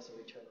provides us a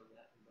return on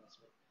that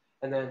investment.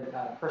 And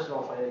then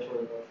personal financial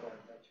reward for our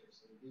inventors.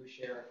 So we do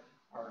share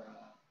our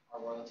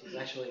royalties.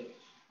 Actually,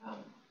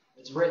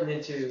 it's written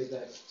into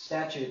the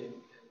statute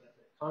that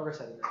Congress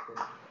had enacted.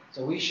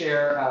 So we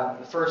share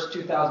the first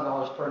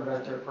 $2,000 per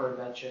inventor per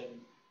invention,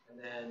 and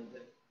then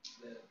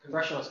the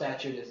congressional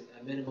statute is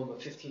a minimum of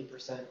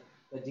 15%.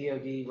 The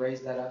DoD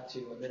raised that up to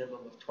a minimum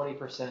of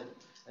 20%,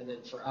 and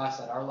then for us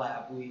at our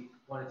lab, we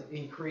wanted to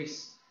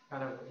increase,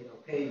 kind of,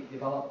 pay,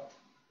 develop,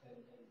 and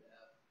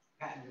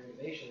patent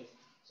innovations.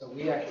 So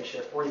we actually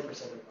share 40%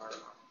 of our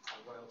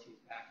royalties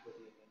back with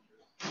the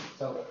inventors.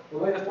 So the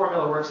way the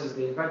formula works is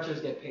the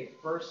inventors get paid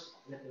first,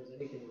 and if there's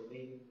anything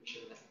remaining, we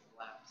share that with the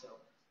lab. So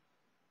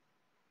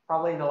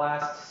probably in the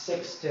last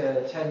 6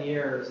 to 10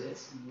 years,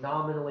 it's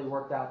nominally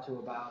worked out to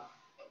about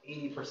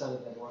 80%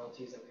 of the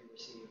royalties that we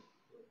receive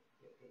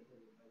get paid to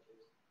the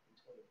inventors, and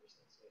 20%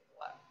 stay at the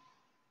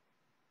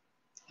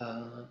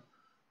lab.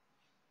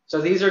 So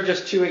these are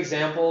just 2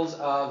 examples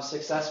of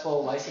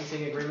successful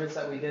licensing agreements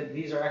that we did.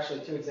 These are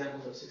actually 2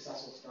 examples of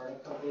successful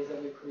startup companies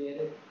that we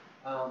created.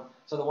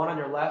 So the one on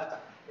your left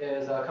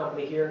is a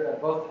company here,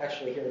 both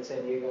actually here in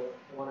San Diego.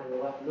 The one on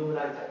your left,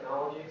 Luminite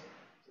Technologies.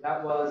 So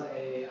that was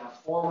a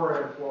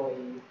former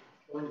employee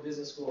going to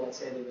business school at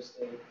San Diego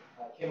State,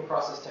 came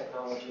across this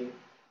technology,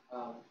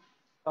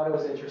 thought it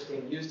was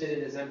interesting, used it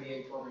in his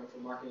MBA program for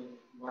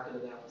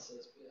market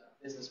analysis,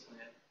 business plan.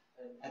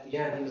 And at the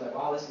end, he was like,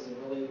 wow, this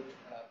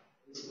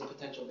is a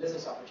potential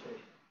business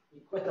opportunity. He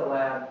quit the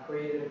lab,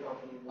 created a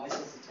company,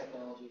 licensed the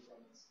technology from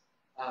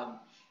us.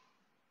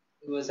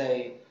 It was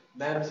a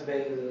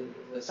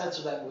MEMS-based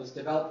sensor that was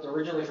developed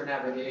originally for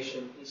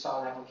navigation. He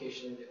saw an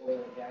application in the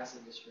oil and gas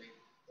industry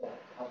to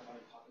help find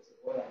pockets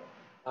of oil.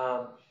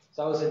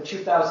 So that was in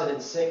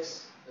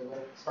 2006. They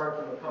started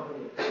from a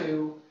company of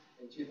 2.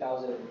 In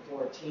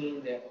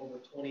 2014, they have over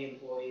 20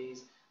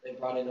 employees. They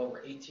brought in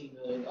over $18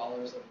 million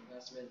of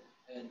investment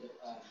and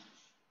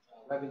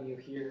revenue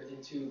here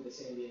into the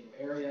San Diego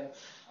area.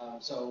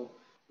 So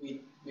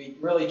we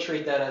really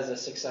treat that as a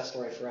success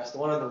story for us. The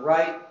one on the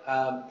right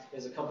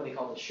is a company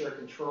called Assure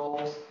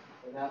Controls,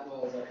 and that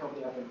was a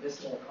company up in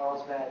Vista,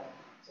 Carlsbad.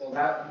 So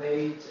that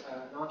made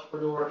an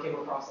entrepreneur came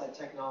across that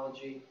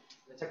technology.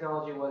 The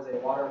technology was a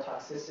water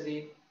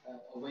toxicity,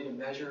 a way to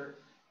measure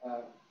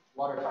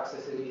water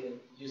toxicity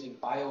using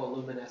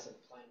bioluminescent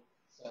plankton.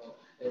 So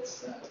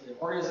it's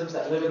organisms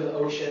that live in the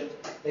ocean.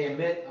 They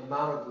emit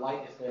amount of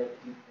light if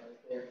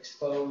they're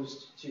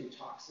exposed to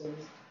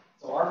toxins.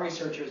 So our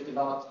researchers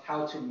developed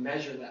how to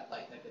measure that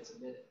light that gets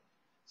emitted.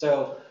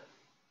 So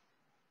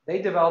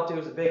they developed, it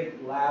was a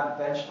big lab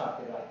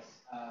benchtop device.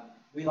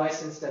 We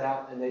licensed it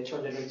out, and they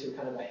turned it into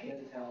kind of a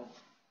handheld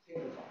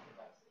tabletop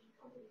device that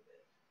the company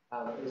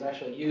did. It was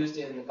actually used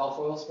in the Gulf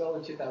oil spill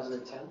in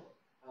 2010.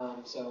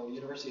 So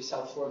University of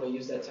South Florida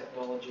used that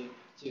technology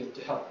to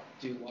help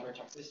do water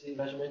toxicity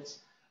measurements.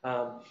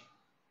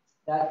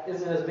 That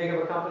isn't as big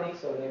of a company,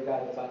 so they've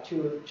got about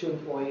two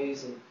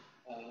employees and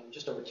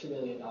just over $2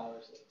 million.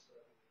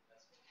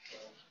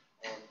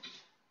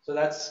 So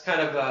that's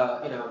kind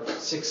of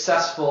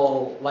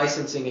successful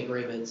licensing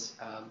agreements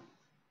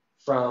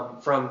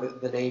from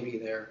the Navy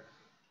there.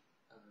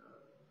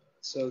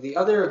 So the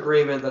other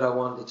agreement that I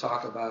wanted to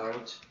talk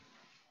about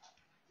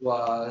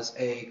was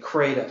a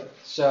CRADA.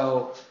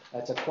 So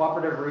that's a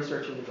cooperative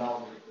research and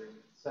development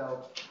agreement.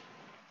 So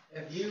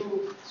if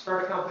you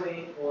start a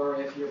company, or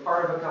if you're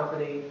part of a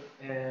company,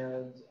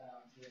 and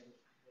the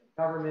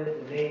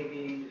government, the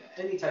Navy,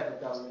 any type of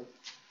government,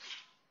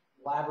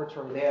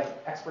 laboratory, they have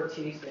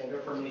expertise, they have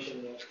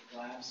information, they have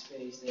lab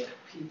space, they have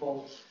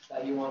people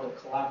that you want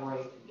to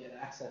collaborate and get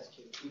access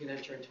to, you can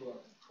enter into a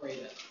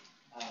CRADA.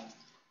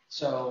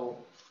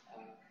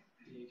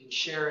 You can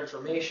share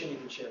information, you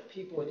can share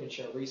people, you can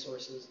share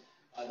resources.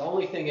 The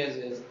only thing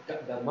is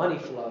the money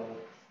flow.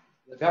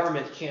 The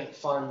government can't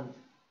fund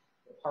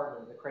the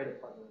partner, the CRADA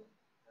partner,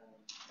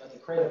 but the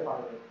CRADA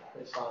partner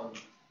could fund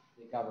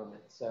the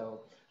government.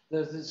 So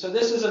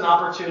this is an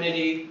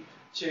opportunity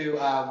to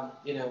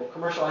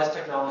commercialize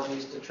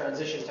technologies, to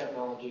transition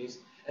technologies,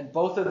 and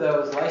both of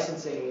those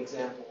licensing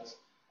examples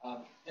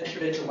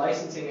entered into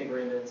licensing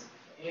agreements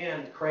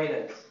and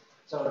CRADAs.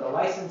 So the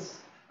license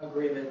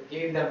agreement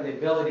gave them the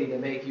ability to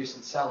make, use,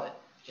 and sell it.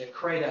 The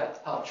CRADA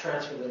helped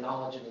transfer the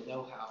knowledge and the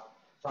know-how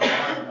from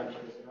our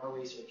inventors and our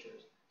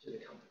researchers to the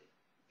company.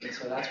 And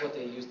so that's what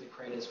they used the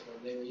CRADAs for.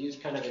 They were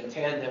used kind of in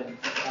tandem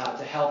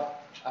to help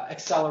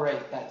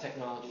accelerate that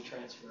technology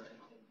transfer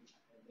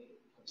and make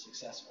it become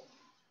successful.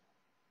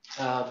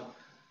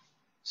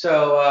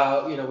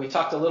 We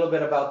talked a little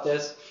bit about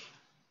this.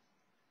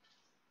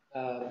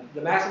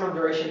 The maximum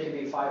duration can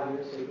be 5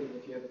 years, so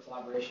if you have a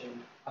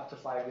collaboration, up to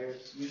 5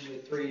 years, usually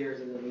 3 years,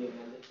 and then we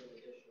amend it to an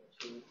additional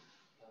 2.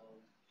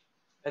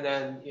 And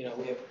then,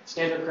 we have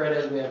standard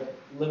credit, we have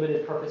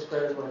limited purpose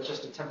credit, where it's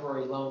just a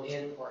temporary loan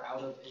in or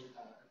out of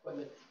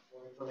equipment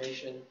or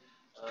information.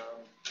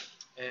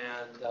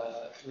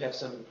 We have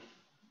some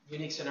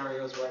unique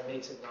scenarios where it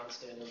makes it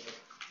non-standard,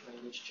 but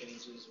language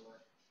changes or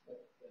the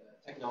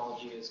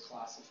technology is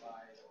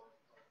classified or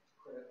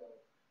critical.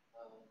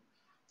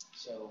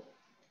 So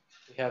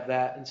we have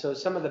that. And so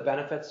some of the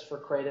benefits for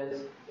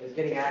CRADA is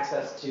getting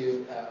access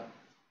to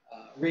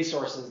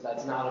resources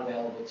that's not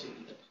available to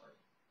either party.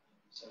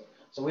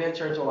 So we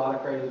enter into a lot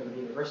of CRADA with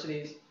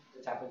universities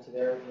to tap into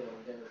their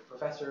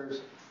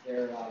professors,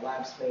 their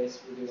lab space.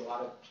 We do a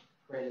lot of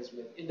CRADAs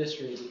with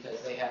industry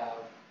because they have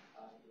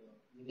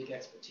unique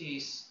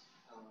expertise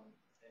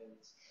and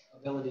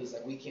abilities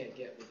that we can't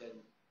get within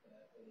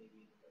the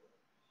Navy.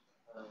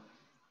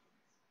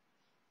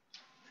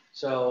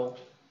 So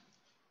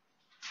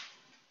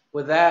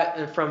with that,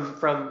 and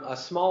from a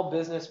small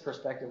business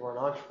perspective or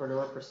an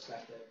entrepreneur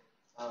perspective,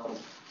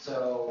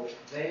 so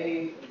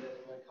when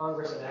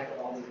Congress enacted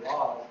all these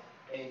laws,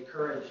 they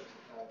encouraged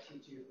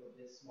T2 for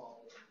this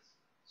small business.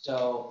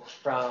 So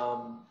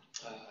from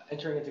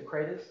entering into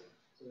CRADAs,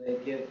 so they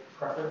give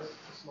preference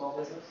to small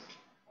business.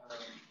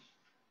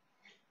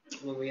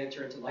 When we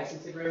enter into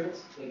license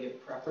agreements, they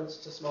give preference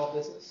to small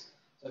business.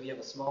 So if you have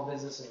a small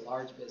business and a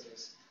large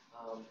business,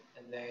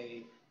 and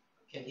they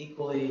can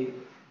equally,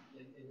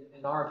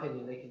 in our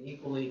opinion, they can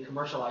equally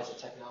commercialize the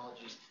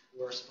technologies,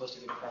 we're supposed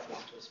to give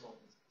preference to a small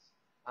business.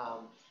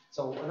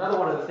 So another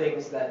one of the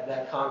things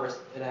that Congress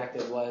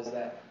enacted was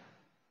that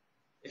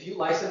if you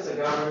license a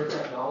government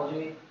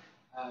technology,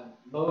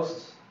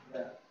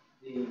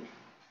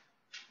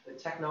 the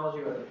technology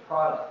or the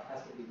product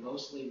has to be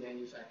mostly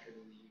manufactured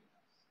in the U.S.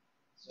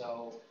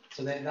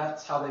 So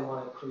that's how they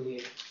want to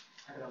create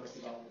economic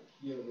development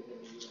here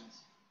within the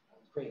U.S.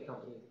 Create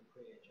companies and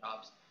create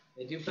jobs.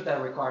 They do put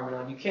that requirement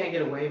on. You can't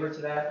get a waiver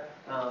to that,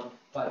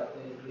 but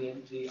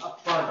the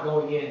upfront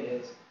going in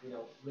is,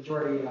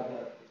 majority of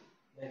the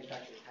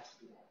manufacturing has to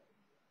be done in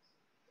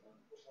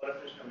the U.S. What if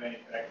there's no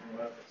manufacturing?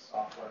 What if it's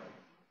software?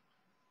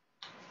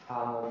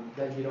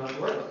 Then you don't have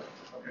to worry about it.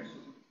 Okay.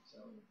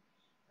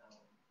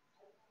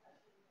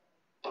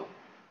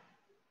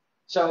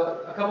 So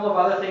a couple of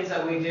other things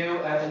that we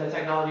do in the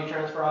Technology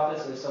Transfer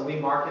Office is, so we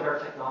market our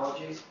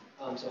technologies.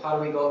 So how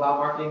do we go about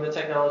marketing the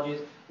technologies?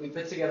 We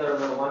put together a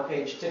little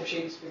one-page tip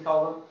sheets, we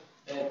call them.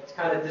 And it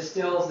kind of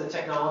distills the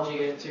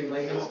technology into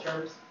layman's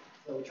terms.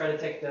 So we try to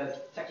take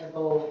the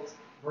technical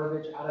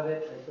verbiage out of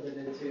it and put it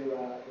into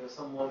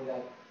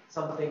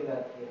something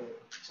that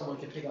someone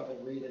can pick up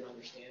and read and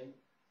understand.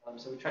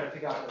 So we try to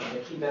pick out the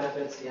key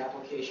benefits, the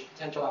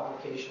potential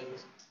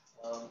applications,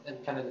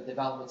 and kind of the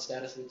development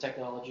status of the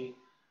technology.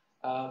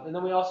 And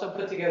then we also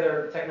put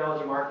together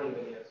technology marketing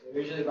videos.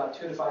 They're usually about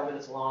 2 to 5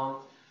 minutes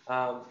long,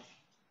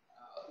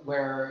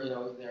 where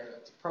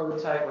it's a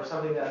prototype or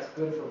something that's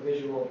good for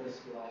visual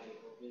display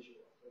or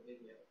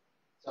video.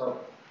 So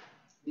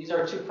these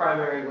are 2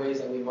 primary ways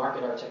that we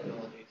market our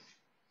technologies.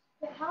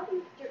 But how do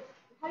you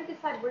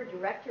decide where to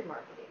direct your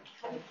marketing?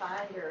 How do you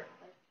find your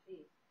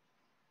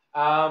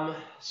licensees?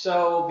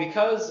 So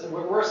because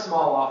we're a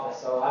small office,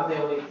 so I'm the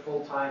only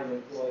full-time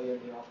employee in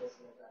the office,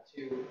 and I've got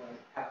 2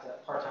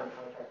 part-time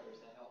contractors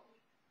that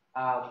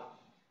help me.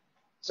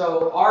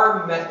 So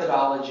our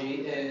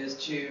methodology is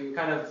to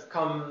kind of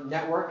come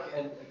network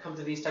and come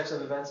to these types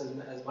of events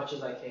as much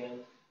as I can,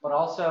 but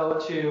also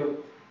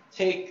to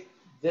take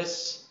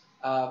this,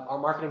 our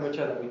marketing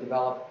material that we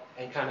develop,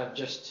 and kind of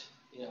just,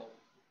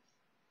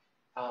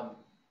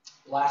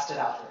 blast it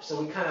out there. So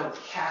we kind of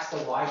cast a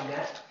wide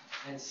net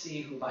and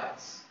see who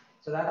bites.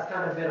 So that's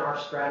kind of been our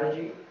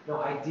strategy.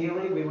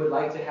 Ideally, we would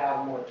like to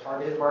have more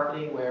targeted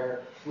marketing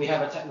where we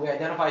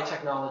identify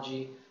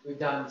technology. We've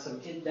done some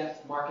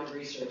in-depth market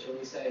research where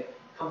we say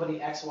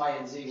company X, Y,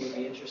 and Z would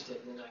be interested,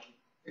 and then I can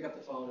pick up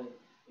the phone and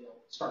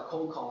start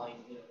cold calling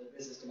the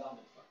business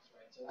development folks,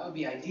 right? So that would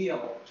be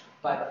ideal,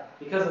 but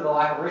because of the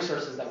lack of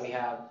resources that we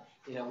have,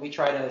 we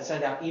try to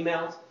send out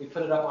emails. We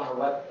put it up on our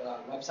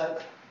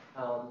website.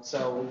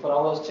 So we put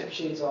all those tip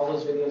sheets, all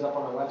those videos up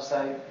on our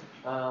website,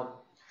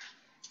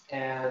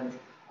 and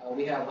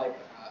we have an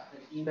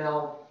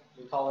email.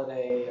 We call it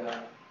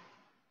a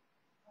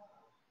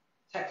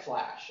tech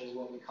flash, is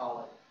what we call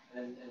it.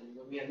 And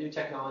when we have new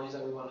technologies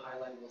that we want to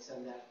highlight, we'll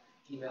send that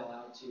email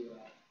out to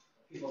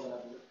people that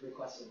have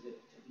requested it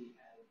to be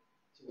added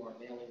to our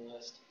mailing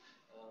list.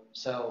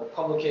 So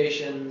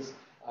publications,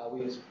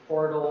 we use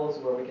portals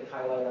where we can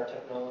highlight our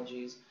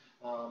technologies.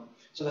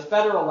 So the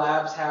federal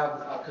labs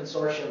have a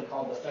consortium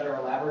called the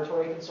Federal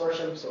Laboratory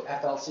Consortium, so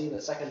FLC,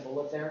 the second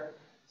bullet there.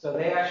 So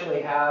they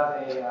actually have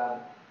a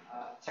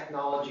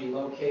technology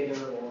locator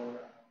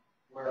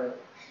where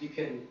you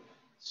can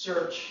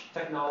search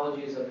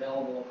technologies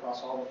available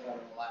across all the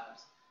federal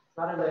labs. It's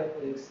not an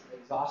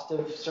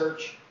exhaustive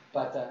search,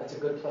 but it's a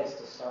good place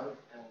to start.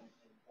 And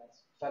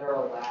that's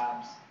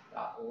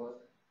federallabs.org.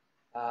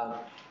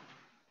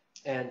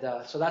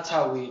 So that's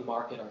how we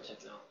market our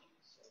technology.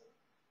 So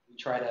we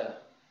try to,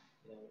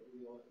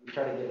 we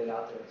try to get it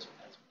out there as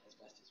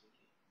best as we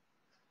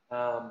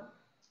can.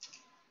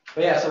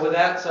 But yeah, so with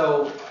that,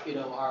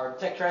 our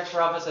tech transfer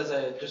office has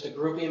just a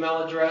group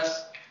email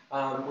address.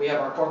 We have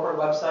our corporate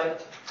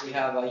website. We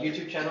have a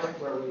YouTube channel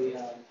where we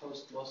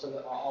post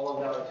all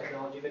of our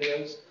technology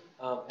videos.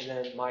 and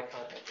then my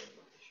contact information.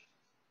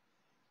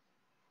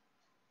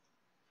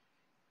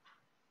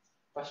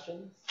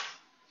 Questions?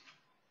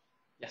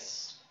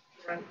 Yes.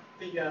 Right.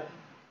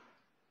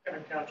 Kind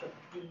of catch up.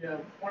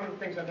 One of the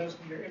things I noticed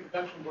in your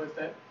introduction was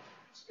that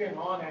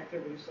spin-on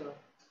activities,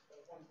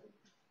 ones that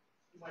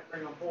you might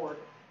bring on board.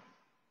 It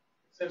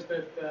says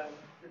that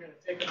you're going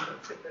to take them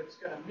that's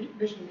going to meet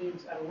mission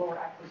needs at a lower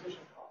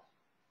acquisition cost,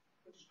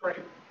 which is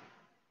great.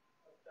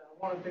 But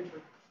one of the things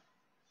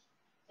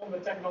some of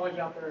the technology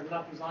out there is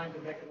not designed to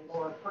make it a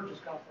lower purchase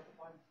cost, but to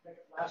make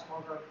it last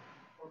longer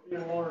or be a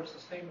lower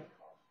sustainment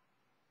cost.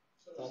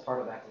 So it's all part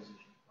of acquisition.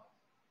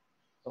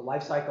 So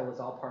life cycle is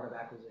all part of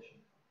acquisition.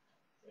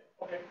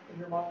 Okay, in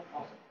your model,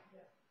 awesome.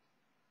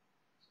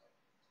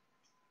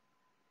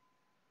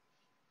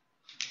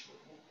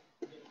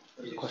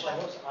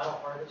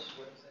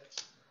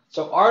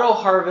 So Auto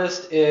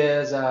Harvest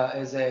is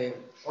a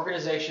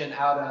organization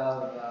out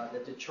of the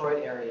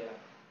Detroit area.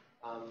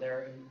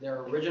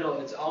 Their original,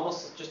 it's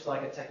almost just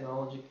like a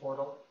technology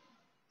portal.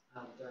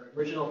 Their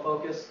original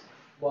focus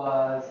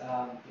was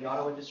the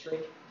auto industry,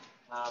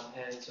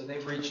 and so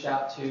they've reached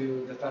out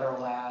to the federal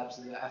labs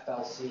and the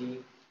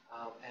FLC,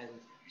 and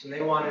so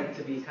they wanted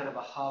to be kind of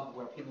a hub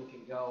where people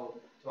can go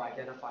to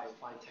identify and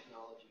find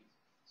technologies.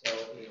 So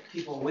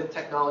people with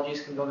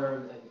technologies can go there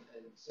and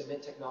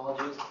submit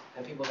technologies,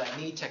 and people that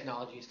need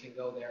technologies can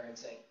go there and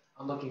say,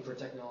 I'm looking for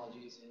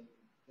technologies in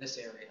this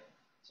area.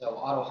 So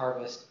Auto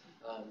Harvest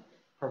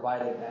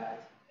provided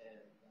that, and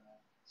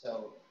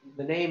so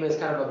the name is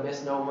kind of a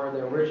misnomer.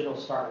 The original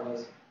start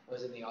was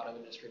in the auto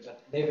industry,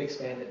 but they've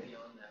expanded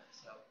beyond that.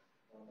 So,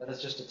 but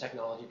it's just a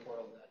technology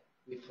portal that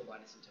we've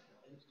provided some technology.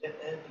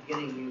 At the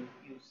beginning,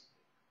 you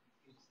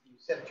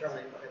said a term, I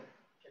didn't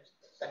catch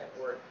the second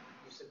word.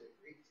 You said the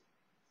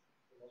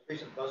most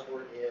recent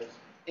buzzword is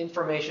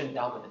information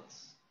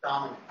dominance.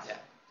 Dominance.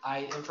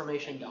 Yeah.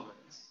 Information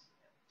dominance.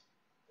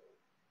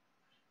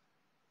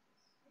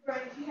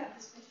 Brian, if you have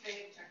this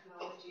array of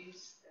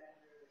technologies that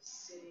are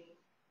sitting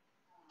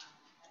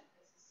at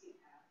SSC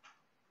app,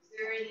 is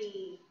there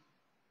any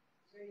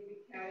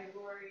big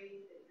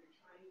category that you're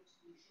trying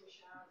to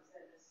push out? Is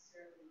that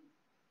necessarily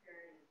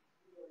preparing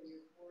to go to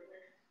your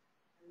portal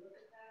and look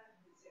at that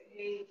and say,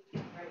 hey,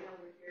 right now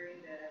we're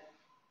hearing that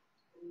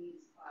it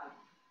needs cloud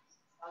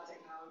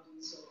technology,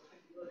 so I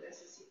can go to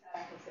SSC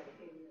app and say,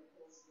 hey, we have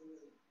this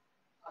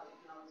cloud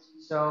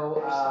technology.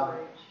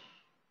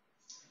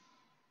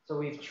 So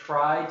we've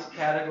tried to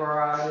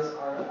categorize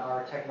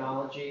our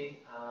technology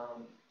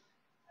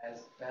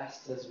as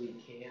best as we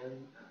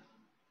can.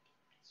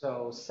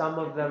 So some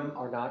of them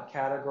are not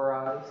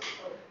categorized,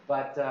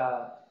 but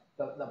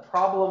the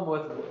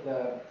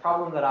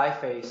problem that I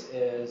face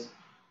is,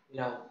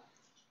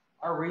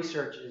 our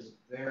research is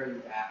very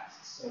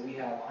vast. So we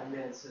have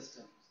unmanned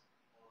systems,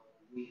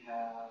 we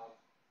have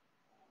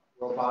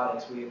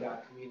robotics, we've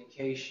got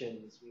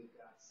communications, we've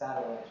got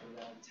satellites, we've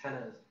got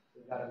antennas.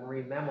 We've got a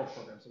marine mammal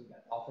program, so we've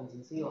got dolphins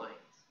and sea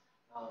lions.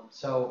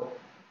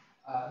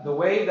 The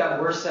way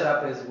that we're set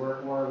up is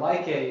we're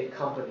like a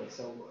company,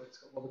 so it's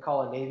what we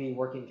call a Navy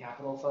working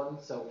capital fund.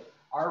 So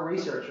our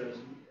researchers,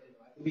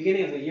 at the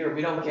beginning of the year,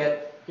 we don't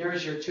get,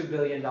 here's your $2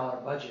 billion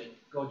budget,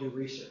 go do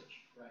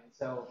research, right?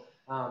 So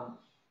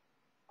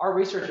our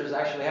researchers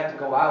actually have to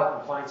go out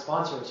and find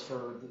sponsors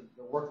for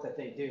the work that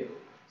they do.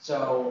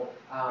 So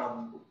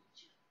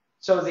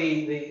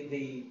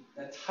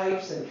the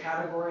types and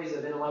categories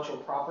of intellectual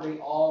property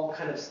all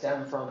kind of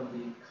stem from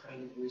the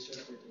kind of research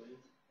we're doing,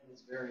 and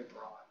it's very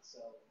broad. So,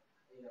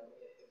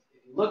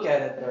 if you look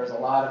at it, there's a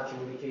lot of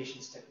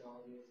communications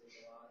technologies, there's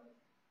a lot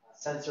of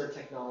sensor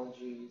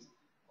technologies,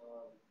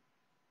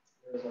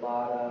 there's a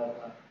lot of,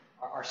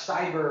 our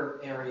cyber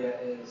area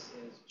is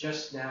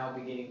just now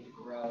beginning to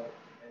grow,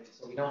 and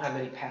so we don't have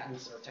many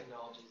patents or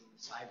technologies in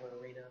the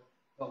cyber arena,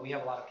 but we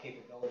have a lot of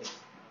capabilities.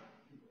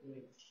 People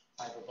doing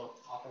cyber,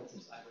 both offensive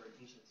cyber and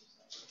defensive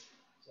cyber.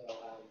 So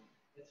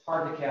it's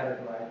hard to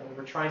categorize, but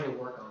we're trying to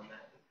work on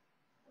that.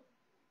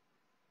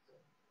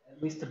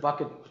 At least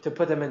to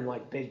put them in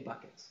like big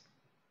buckets.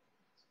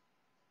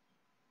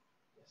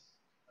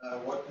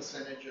 Yes. What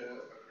percentage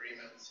of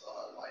agreements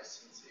are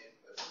licensing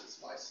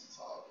versus license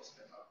out or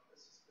spin up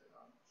versus spin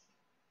on?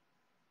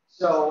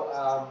 So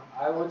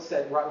I would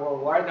say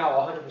right now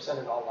 100%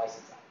 is all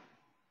license out.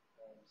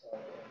 So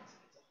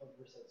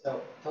it's 100%.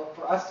 So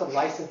for us to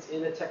license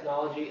in a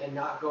technology and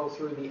not go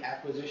through the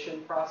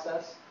acquisition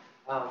process,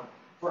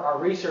 for our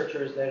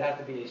researchers, there'd have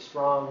to be a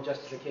strong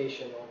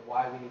justification on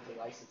why we need to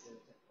license in a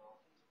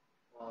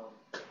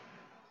technology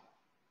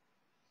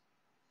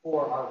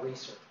for our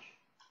research.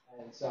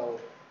 And so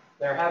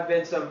there have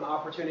been some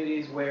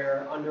opportunities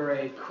where under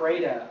a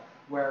CRADA,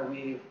 where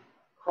we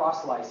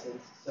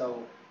cross-licensed,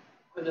 so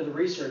under the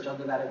research,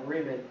 under that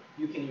agreement,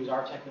 you can use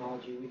our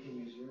technology, we can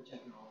use your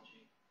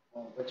technology.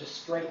 But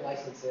just straight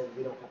licensing,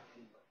 we don't have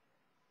anywhere.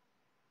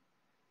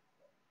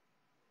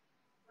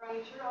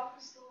 Brian, is your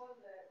office the one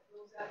that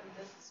goes out and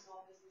does the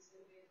small business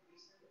innovative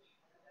research?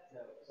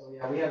 No. So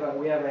yeah,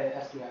 we have an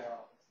SDIR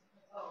office.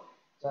 Oh.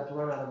 So I have to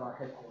run out of our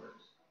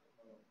headquarters.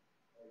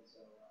 And so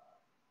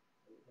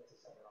that's a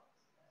separate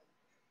office.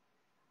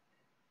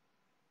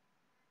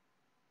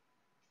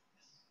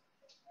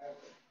 I have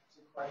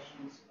two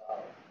questions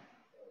about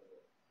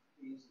the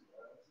fees and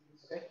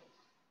royalties. Okay.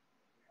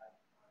 We had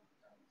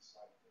on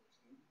slide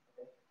 15.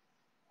 Okay.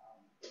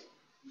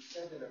 You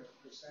said that a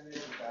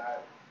percentage of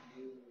that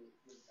you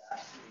give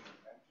back to the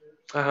inventors.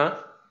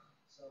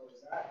 So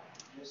is that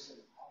just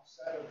an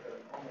offset of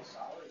their normal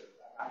salary, or is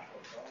that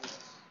actual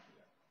bonus?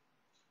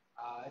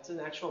 It's an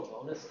actual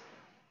bonus.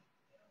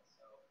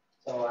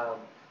 So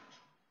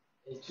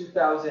in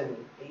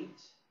 2008,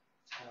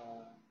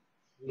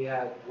 we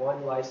had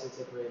one license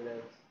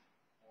agreement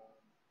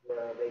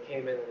where they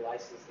came in and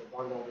licensed, they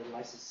bundled and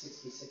licensed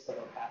 66 of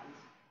our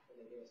patents, and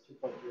they gave us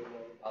 $2.3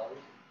 million.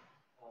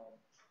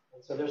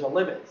 And so there's a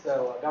limit.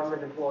 So a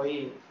government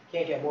employee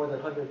can't get more than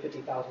 $150,000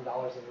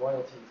 in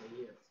royalties a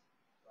year.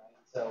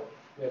 Right? So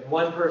we had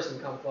one person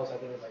come close, I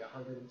think it was like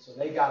 100, so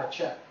they got a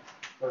check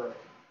for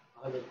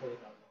 $120,000.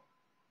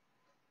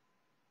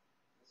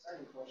 The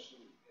second question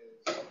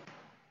is,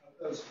 of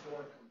those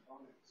four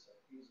components of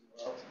fees and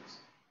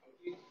royalties, if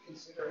you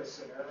consider a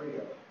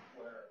scenario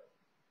where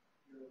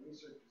your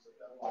researchers have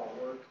done a lot of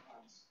work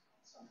on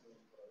something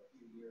for a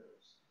few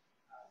years,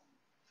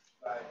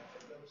 but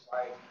it looks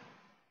like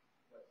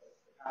what the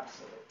patents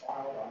that were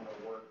filed on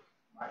their work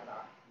might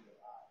not be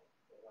allowed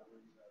for one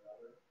reason or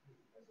another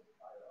because of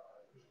prior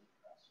art and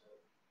that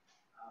sort.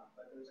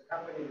 But there's a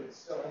company that's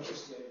still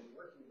interested in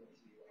working with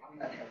you on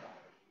that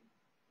technology.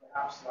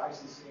 Perhaps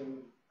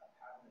licensing a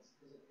patent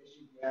that isn't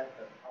issued yet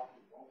that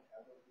probably won't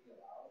ever be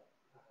allowed.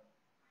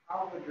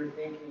 How would your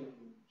thinking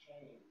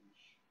change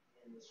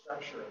in the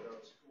structure of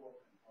those four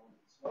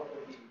components? What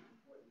would be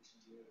important to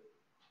you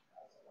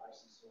as a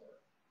licensor of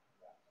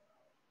that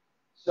technology?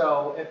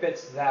 So if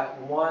it's that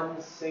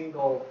one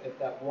single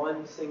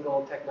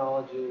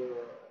technology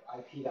or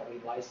IP that we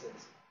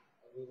license,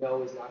 we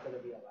know is not going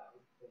to be allowed,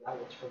 then that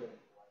will terminate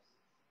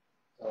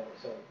the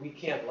license. So we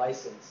can't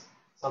license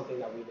something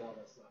that we know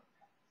that's not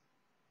patented.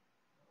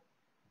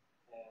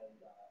 And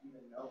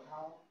even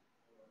know-how?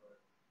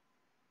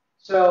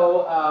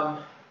 So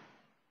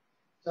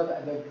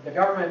the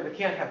government, we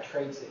can't have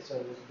trade secrets.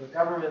 So the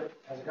government,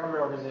 as a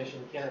government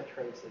organization, we can't have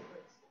trade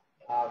secrets.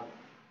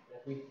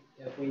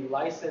 If we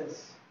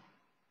license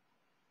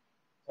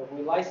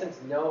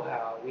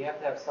know-how, we have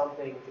to have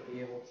something to be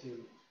able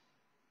to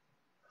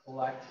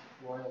collect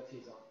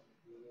royalties on.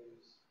 We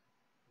use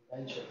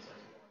inventions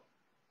as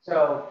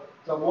well.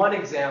 So one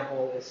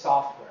example is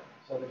software.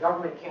 So the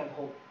government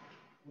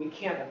we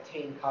can't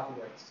obtain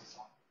copyrights to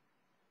software.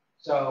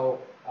 So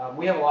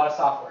we have a lot of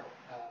software,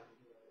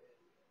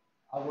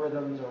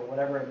 algorithms or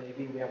whatever it may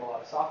be. We have a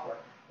lot of software,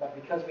 but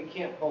because we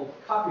can't hold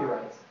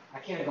copyrights, I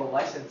can't go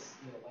license,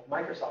 like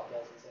Microsoft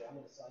does, and say I'm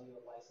going to sell you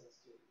a license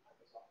to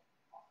Microsoft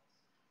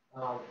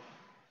Office.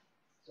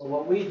 So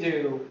what we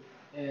do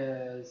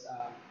is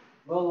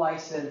we'll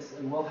license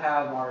and we'll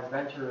have our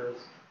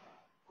inventors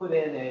put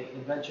in an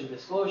invention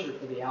disclosure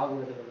for the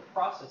algorithm and the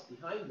process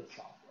behind the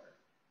software,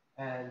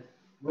 and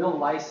we'll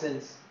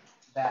license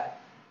that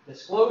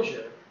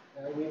disclosure.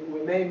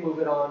 We may move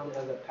it on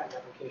as a patent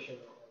application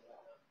or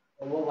whatnot,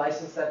 and we'll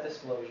license that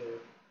disclosure,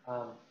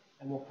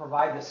 and we'll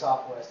provide the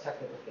software as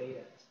technical data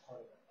as part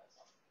of that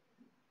software.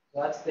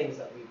 So that's things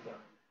that we've done.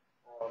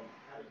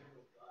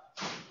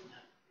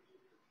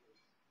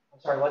 I'm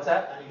sorry, what's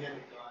that? How do you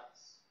handle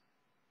GOTS?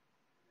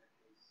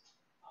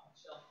 Off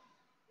the shelf.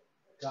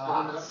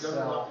 GOTS.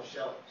 Government off the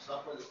shelf.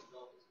 Software that's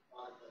developed as a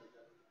product by the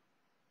government,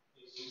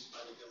 is used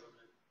by the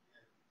government,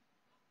 and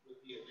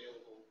would be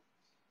available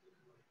to the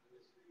commercial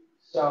industry.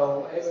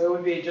 So it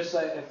would be just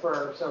like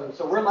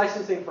so we're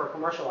licensing for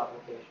commercial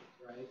applications,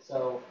 right?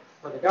 So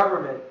for the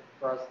government,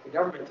 the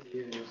government to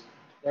use,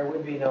 there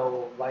would be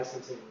no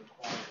licensing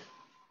required.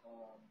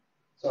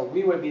 So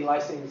we would be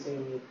licensing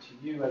it to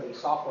you as a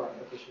software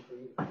application for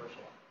you to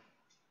commercial application.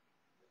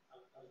 I'm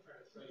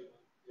trying to tell you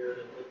here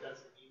that that's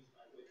the means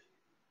by which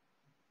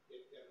you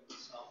get government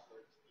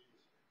software to the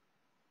industry.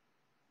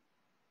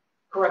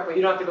 Correct, but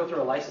you don't have to go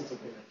through a licensing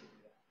agreement to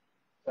do that.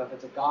 So if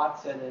it's a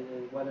GOTS and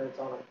whether it's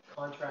on a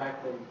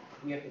contract, then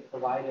we have to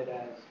provide it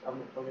as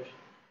government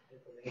permission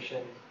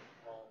information.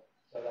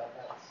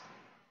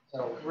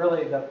 So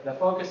really the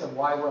focus of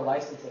why we're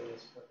licensing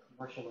is for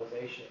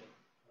commercialization,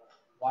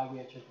 why we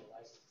entered the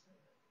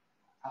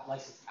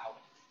license out.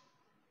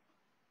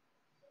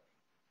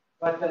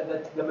 But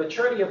the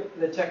maturity of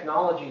the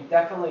technology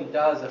definitely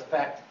does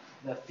affect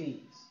the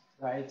fees,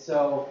 right?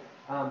 So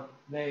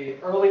the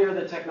earlier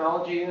the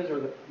technology is,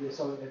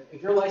 so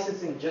if you're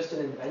licensing just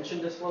an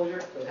invention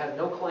disclosure, so it has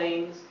no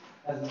claims,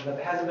 that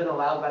hasn't been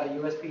allowed by the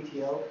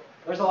USPTO,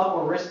 there's a lot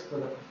more risk for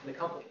the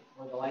company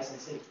or the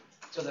licensee.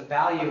 So the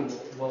value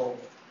will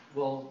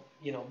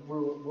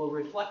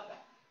reflect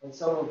that, and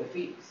so will the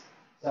fees.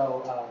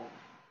 So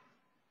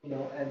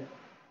and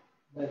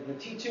the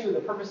T2, the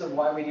purpose of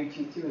why we do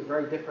T2 is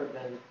very different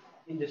than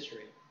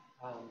industry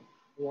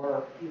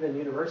or even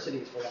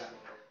universities for that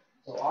matter.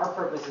 So our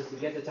purpose is to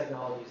get the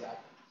technologies out.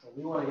 So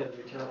we want to get a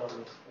return on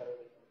this better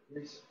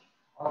than research.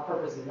 Our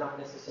purpose is not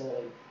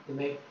necessarily to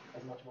make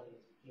as much money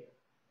as we can.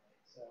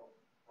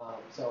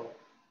 Right? So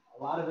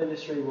a lot of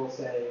industry will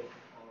say,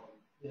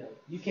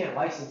 you can't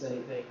license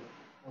anything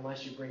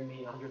unless you bring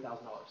me $100,000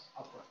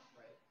 upfront,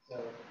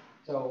 right?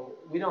 So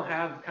we don't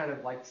have kind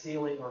of like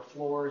ceiling or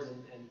floors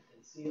and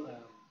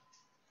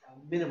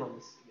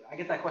minimums. I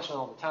get that question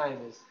all the time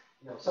is,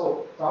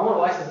 so I want to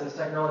license this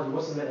technology,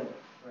 what's the minimum,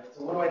 right?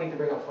 So what do I need to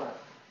bring up front?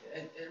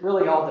 It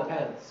really all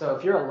depends. So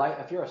if you're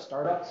a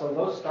startup, so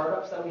those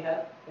startups that we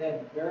have, they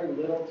have very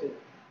little to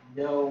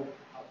no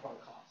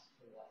upfront costs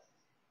for the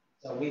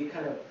license. So we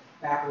kind of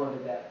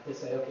backloaded that to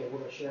say, okay, we're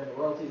going to share the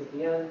royalties at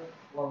the end,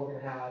 or we're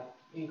going to have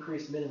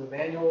increased minimum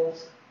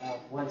annuals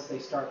once they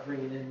start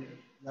bringing in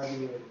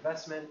revenue and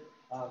investment.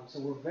 So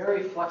we're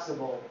very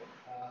flexible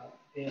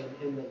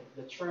in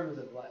the terms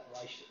of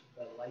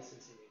the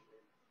licensing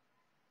agreement.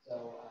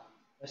 So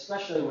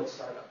especially with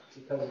startups,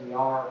 because we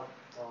are,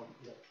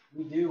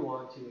 we do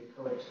want to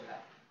encourage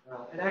that.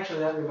 And actually,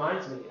 that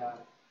reminds me.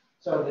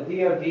 So the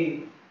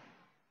DoD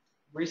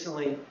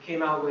recently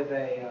came out with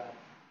a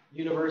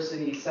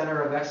University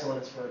Center of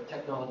Excellence for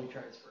Technology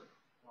Transfer.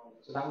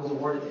 So that was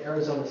awarded to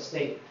Arizona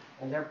State,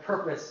 and their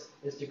purpose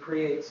is to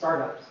create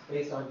startups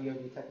based on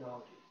DoD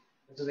technology.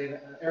 And so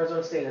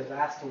Arizona State has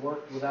asked to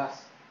work with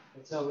us.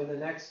 And so in the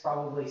next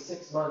probably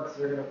 6 months,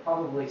 you're going to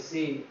probably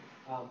see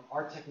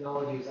our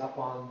technologies up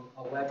on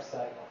a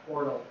website, a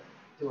portal,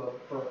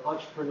 for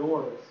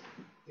entrepreneurs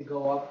to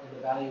go up and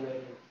evaluate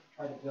and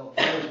try to build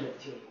management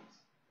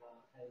teams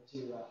and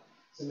to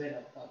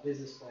submit a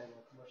business plan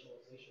or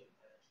commercialization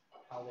plan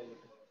of how they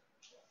would go about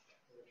it. So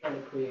we're trying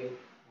to create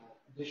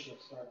additional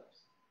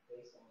startups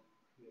based on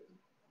DoD.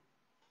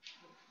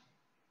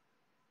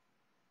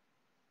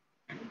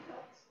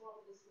 Help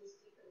small business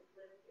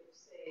conflict if,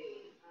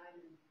 say,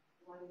 I'm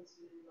wanting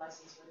to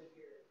license one of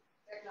your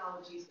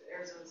technologies, but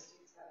Arizona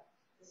State's got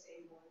the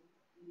same one.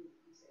 You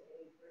say,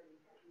 hey, Brittany,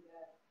 can't do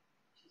that.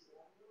 Choose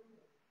another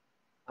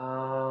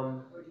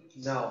one?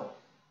 No.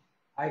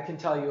 I can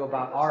tell you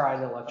about our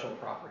intellectual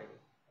property.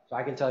 So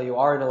I can tell you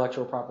our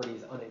intellectual property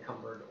is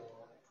unencumbered,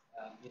 or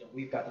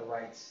we've got the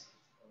rights.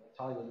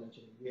 Tali was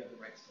mentioning we have the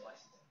rights to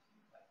license it.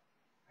 But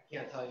I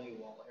can't tell you,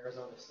 well,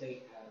 Arizona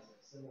State has a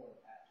similar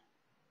patent.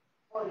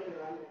 Oh, no,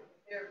 I mean,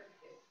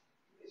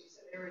 because you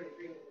said they were in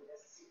agreement with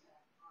SC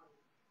on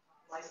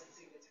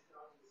licensing the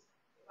technologies.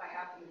 If I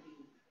happen to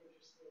be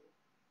interested,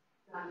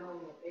 not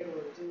knowing what they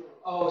were doing.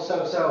 Oh,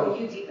 so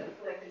you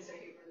deconflict and say,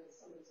 hey,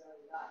 somebody's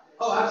already got this.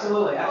 Oh,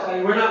 absolutely.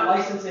 Absolutely. We're not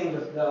licensing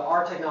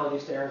our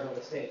technologies to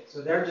Arizona State.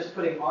 So they're just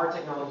putting our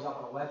technologies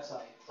up on a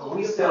website. So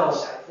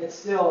it's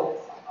still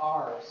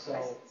ours. So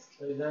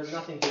there's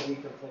nothing to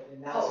deconflict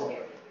in that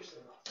scenario.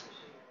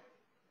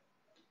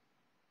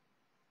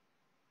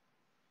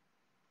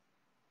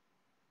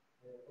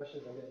 Any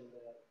questions? I'm getting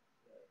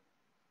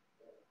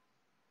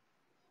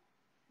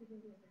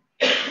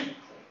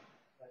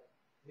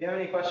If you have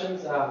any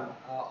questions,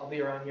 I'll be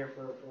around here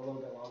for a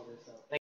little bit longer. So thank you.